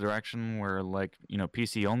moving in the direction where, like,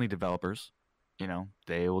 PC only developers,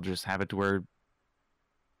 they will just have it to where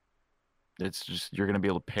it's just you're going to be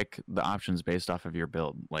able to pick the options based off of your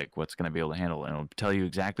build, like what's going to be able to handle, and it'll tell you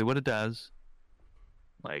exactly what it does.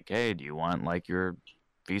 Like, hey, do you want like your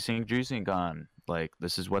VSync G-Sync on? Like,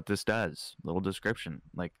 this is what this does. Little description.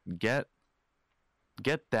 Like, get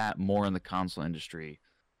that more in the console industry.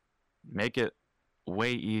 Make it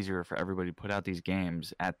way easier for everybody to put out these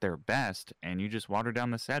games at their best, and you just water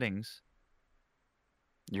down the settings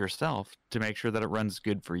yourself to make sure that it runs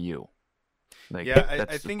good for you. Like Yeah, I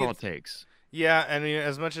that's think all it's it takes. yeah. I mean,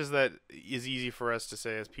 as much as that is easy for us to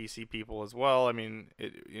say as PC people as well. I mean,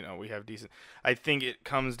 we have decent. I think it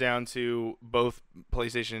comes down to both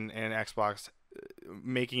PlayStation and Xbox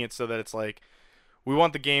making it so that it's like we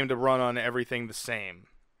want the game to run on everything the same.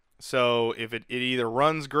 So if it either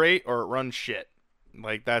runs great or it runs shit.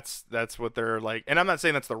 Like that's what they're like. And I'm not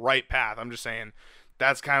saying that's the right path. I'm just saying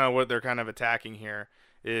that's kind of what they're kind of attacking here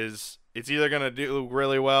is it's either going to do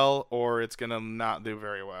really well or it's going to not do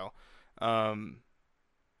very well. Um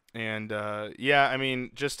and yeah, I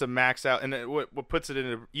mean, just to max out, and what puts it in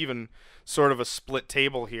a, even sort of a split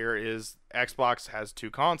table here is Xbox has two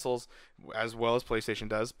consoles as well as PlayStation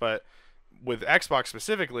does, but with Xbox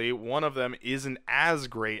specifically, one of them isn't as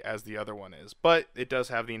great as the other one is, but it does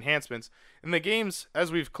have the enhancements. And the games,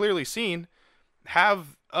 as we've clearly seen,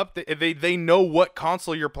 have they know what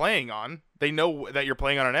console you're playing on. They know that you're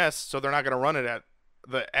playing on an S, so they're not going to run it at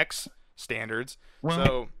the X standards. Well,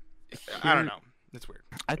 So I don't know. It's weird.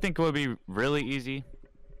 I think it would be really easy,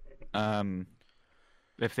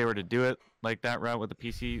 if they were to do it like that route with the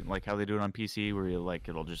PC, like how they do it on PC, where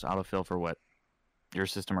it'll just autofill for what your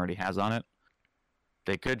system already has on it.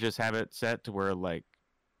 They could just have it set to where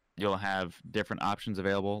you'll have different options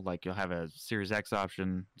available. Like you'll have a Series X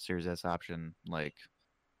option, Series S option.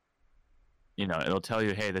 It'll tell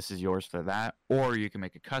you, hey, this is yours for that, or you can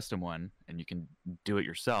make a custom one and you can do it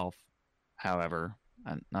yourself. However,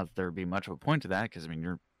 and not that there would be much of a point to that, because I mean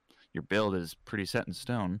your build is pretty set in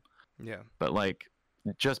stone. Yeah. But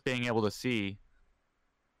just being able to see,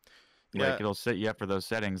 Yeah. it'll set you up for those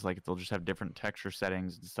settings. Like they'll just have different texture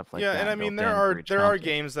settings and stuff like Yeah, that. and I mean built in for each there are console.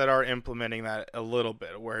 games that are implementing that a little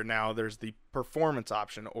bit, where now there's the performance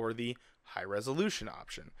option or the high resolution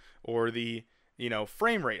option or the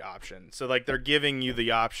frame rate option. So like they're giving you the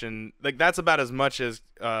option. Like that's about as much as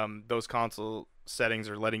those console settings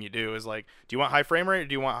are letting you do. Is like, do you want high frame rate or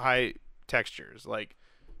do you want high textures? Like,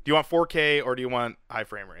 do you want 4K or do you want high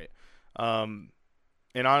frame rate?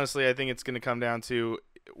 And honestly, I think it's going to come down to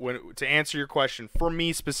to answer your question for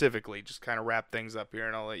me specifically, just kind of wrap things up here,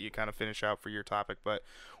 and I'll let you kind of finish out for your topic. But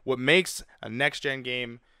what makes a next gen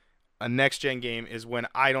game is when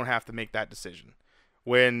I don't have to make that decision,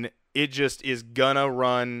 when it just is gonna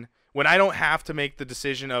run, when I don't have to make the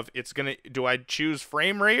decision of do I choose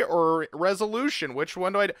frame rate or resolution, which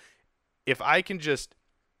one do I? If I can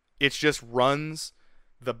it just runs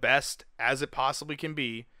the best as it possibly can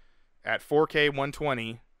be at 4K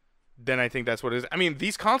 120. Then I think that's what it is. I mean,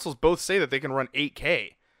 these consoles both say that they can run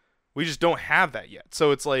 8K. We just don't have that yet. So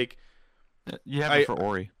it's like, you have it for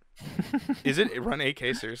Ori. Is it run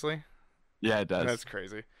 8K seriously? Yeah, it does. That's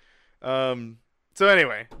crazy. So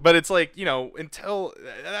anyway, but it's like, until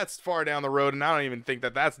that's far down the road, and I don't even think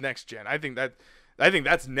that that's next gen. I think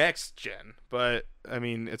that's next gen, but I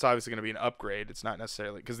mean, it's obviously going to be an upgrade. It's not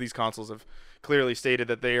necessarily because these consoles have clearly stated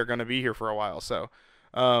that they are going to be here for a while. So,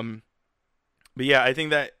 but yeah, I think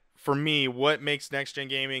that for me, what makes next gen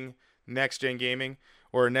gaming,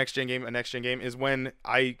 or a next gen game is when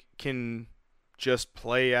I can just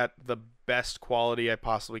play at the best quality I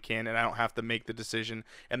possibly can, and I don't have to make the decision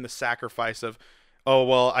and the sacrifice of, oh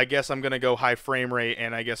well, I guess I'm gonna go high frame rate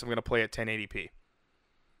and I guess I'm gonna play at 1080p.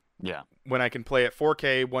 Yeah. When I can play at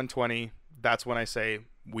 4K 120, that's when I say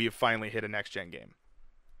we have finally hit a next gen game.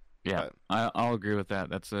 Yeah, I'll agree with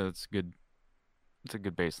that. That's a good. It's a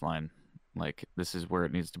good baseline. Like this is where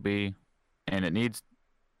it needs to be, and it needs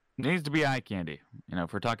to be eye candy.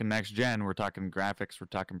 If we're talking next gen, we're talking graphics, we're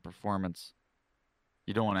talking performance.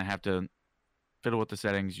 You don't want to have to fiddle with the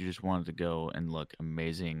settings. You just want it to go and look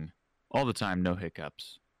amazing all the time, no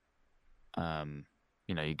hiccups.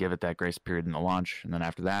 You give it that grace period in the launch, and then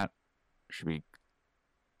after that, it should be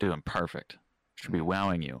doing perfect. It should be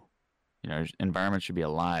wowing you. Environment should be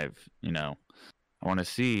alive. I want to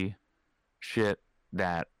see shit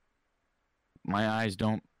that my eyes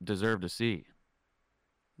don't deserve to see.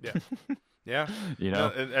 Yeah. Yeah. No,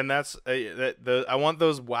 and that's I want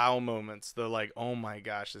those wow moments. The like, oh my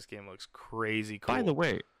gosh, this game looks crazy cool. By the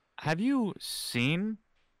way, have you seen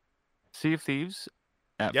Sea of Thieves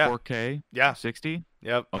at 4K? Yeah. 60?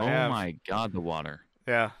 Yep. Oh my god, the water.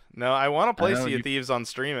 Yeah. No, I want to play Sea of Thieves on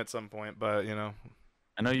stream at some point, but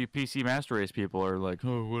I know you PC Master Race people are like,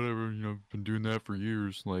 oh, whatever, I've been doing that for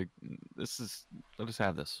years. Like, let us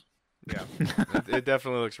have this. Yeah, it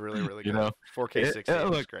definitely looks really, really good. 4K 60 it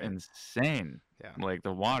looks great. Insane. Yeah, like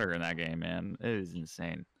the water in that game, man, it is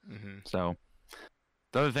insane. Mm-hmm. So,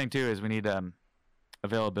 the other thing too is we need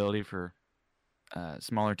availability for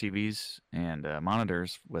smaller TVs and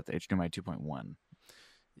monitors with HDMI 2.1.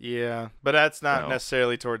 Yeah, but that's not So-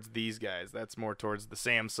 necessarily towards these guys. That's more towards the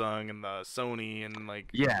Samsung and the Sony and like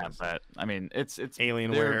Yeah, those but I mean, it's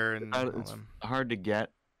Alienware and all it's them. hard to get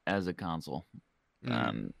as a console,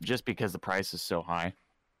 just because the price is so high.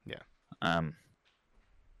 Yeah.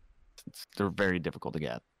 They're very difficult to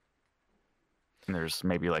get. And there's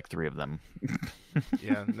maybe like 3 of them.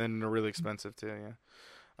 Yeah, and then they're really expensive too. Yeah.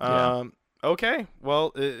 Yeah. Okay.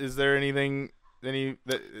 Well, is there anything?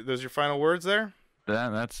 Those your final words there?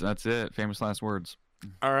 That's it. Famous last words.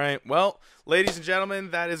 All right. Well, ladies and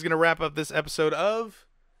gentlemen, that is going to wrap up this episode of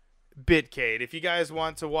Bitcade. If you guys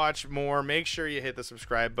want to watch more, make sure you hit the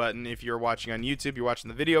subscribe button. If you're watching on YouTube, you're watching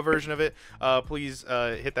the video version of it, please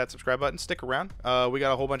hit that subscribe button. Stick around. We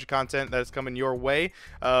got a whole bunch of content that's coming your way.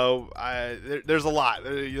 There's a lot.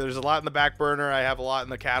 There's a lot in the back burner. I have a lot in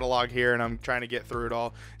the catalog here, and I'm trying to get through it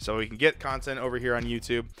all so we can get content over here on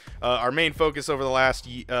YouTube. Our main focus over the last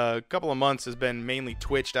couple of months has been mainly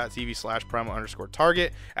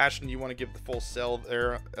twitch.tv/primal_target. Ashton, you want to give the full sell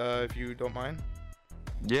there if you don't mind?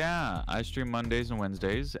 Yeah, I stream Mondays and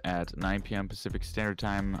Wednesdays at 9 p.m. Pacific Standard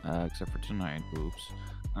Time, except for tonight. Oops.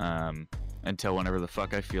 Until whenever the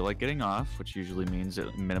fuck I feel like getting off, which usually means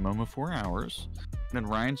a minimum of 4 hours. And then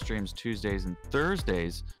Ryan streams Tuesdays and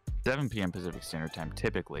Thursdays, 7 p.m. Pacific Standard Time,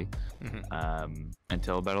 typically,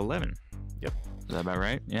 until about 11. Yep. Is that about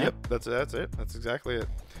right? Yeah. Yep. That's it. That's exactly it.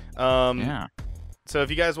 Yeah. So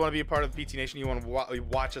if you guys want to be a part of the PT Nation, you want to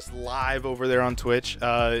watch us live over there on Twitch,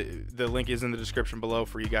 the link is in the description below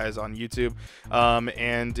for you guys on YouTube.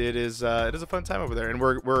 And it is a fun time over there. And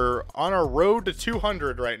we're on our road to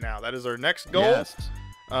 200 right now. That is our next goal. Yes.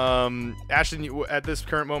 Ashton, at this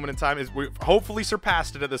current moment in time, we've hopefully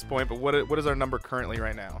surpassed it at this point. But what is our number currently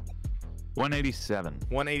right now? 187.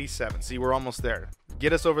 187. See, we're almost there.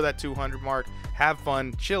 Get us over that 200 mark. Have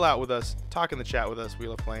fun. Chill out with us. Talk in the chat with us. We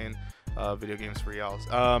love playing video games for y'all.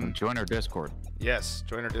 Join our Discord. Yes,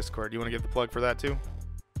 join our Discord. You want to give the plug for that too?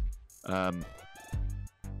 I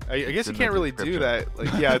guess you in can't the really do description. that.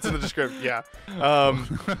 Like, yeah, it's in the description. Yeah.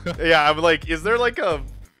 Yeah, I'm like, is there like a?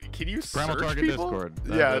 Can you Primal search Target people? Discord.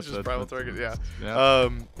 Yeah, it's just Primal Target. Yeah. Yeah.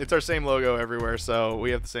 It's our same logo everywhere, so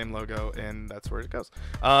we have the same logo, and that's where it goes.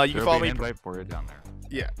 You can There'll follow be me. an invite for you down there.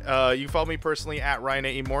 Yeah. You can follow me personally at Ryan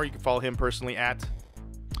A. Moore. You can follow him personally at.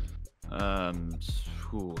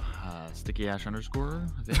 Sticky Ash _, I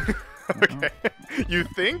think. Okay. You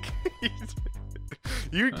think?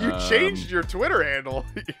 you changed your Twitter handle.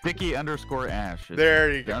 Sticky _Ash.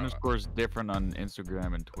 There you The go. underscore's different on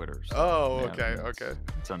Instagram and Twitter. So, Oh, yeah, okay, it's- okay.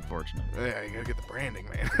 It's unfortunate. Yeah, you gotta get the branding,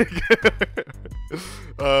 man.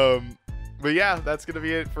 But yeah, that's gonna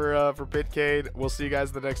be it for Bitcade. We'll see you guys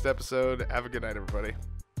in the next episode. Have a good night, everybody.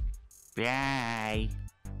 Bye.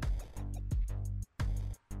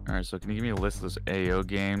 Alright, so can you give me a list of those AO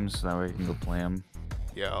games so that way I can go play them?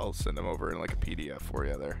 Yeah, I'll send them over in like a PDF for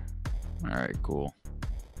you there. Alright, cool.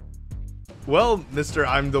 Well, Mister,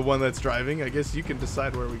 I'm the one that's driving. I guess you can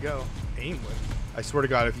decide where we go. Aimwood. I swear to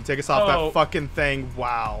God, if you take us off that fucking thing,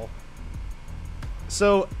 wow.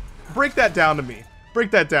 So, break that down to me. Break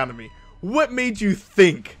that down to me. What made you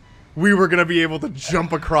think we were gonna be able to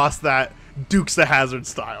jump across that Dukes of Hazzard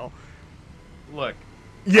style? Look,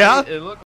 Yeah. it looked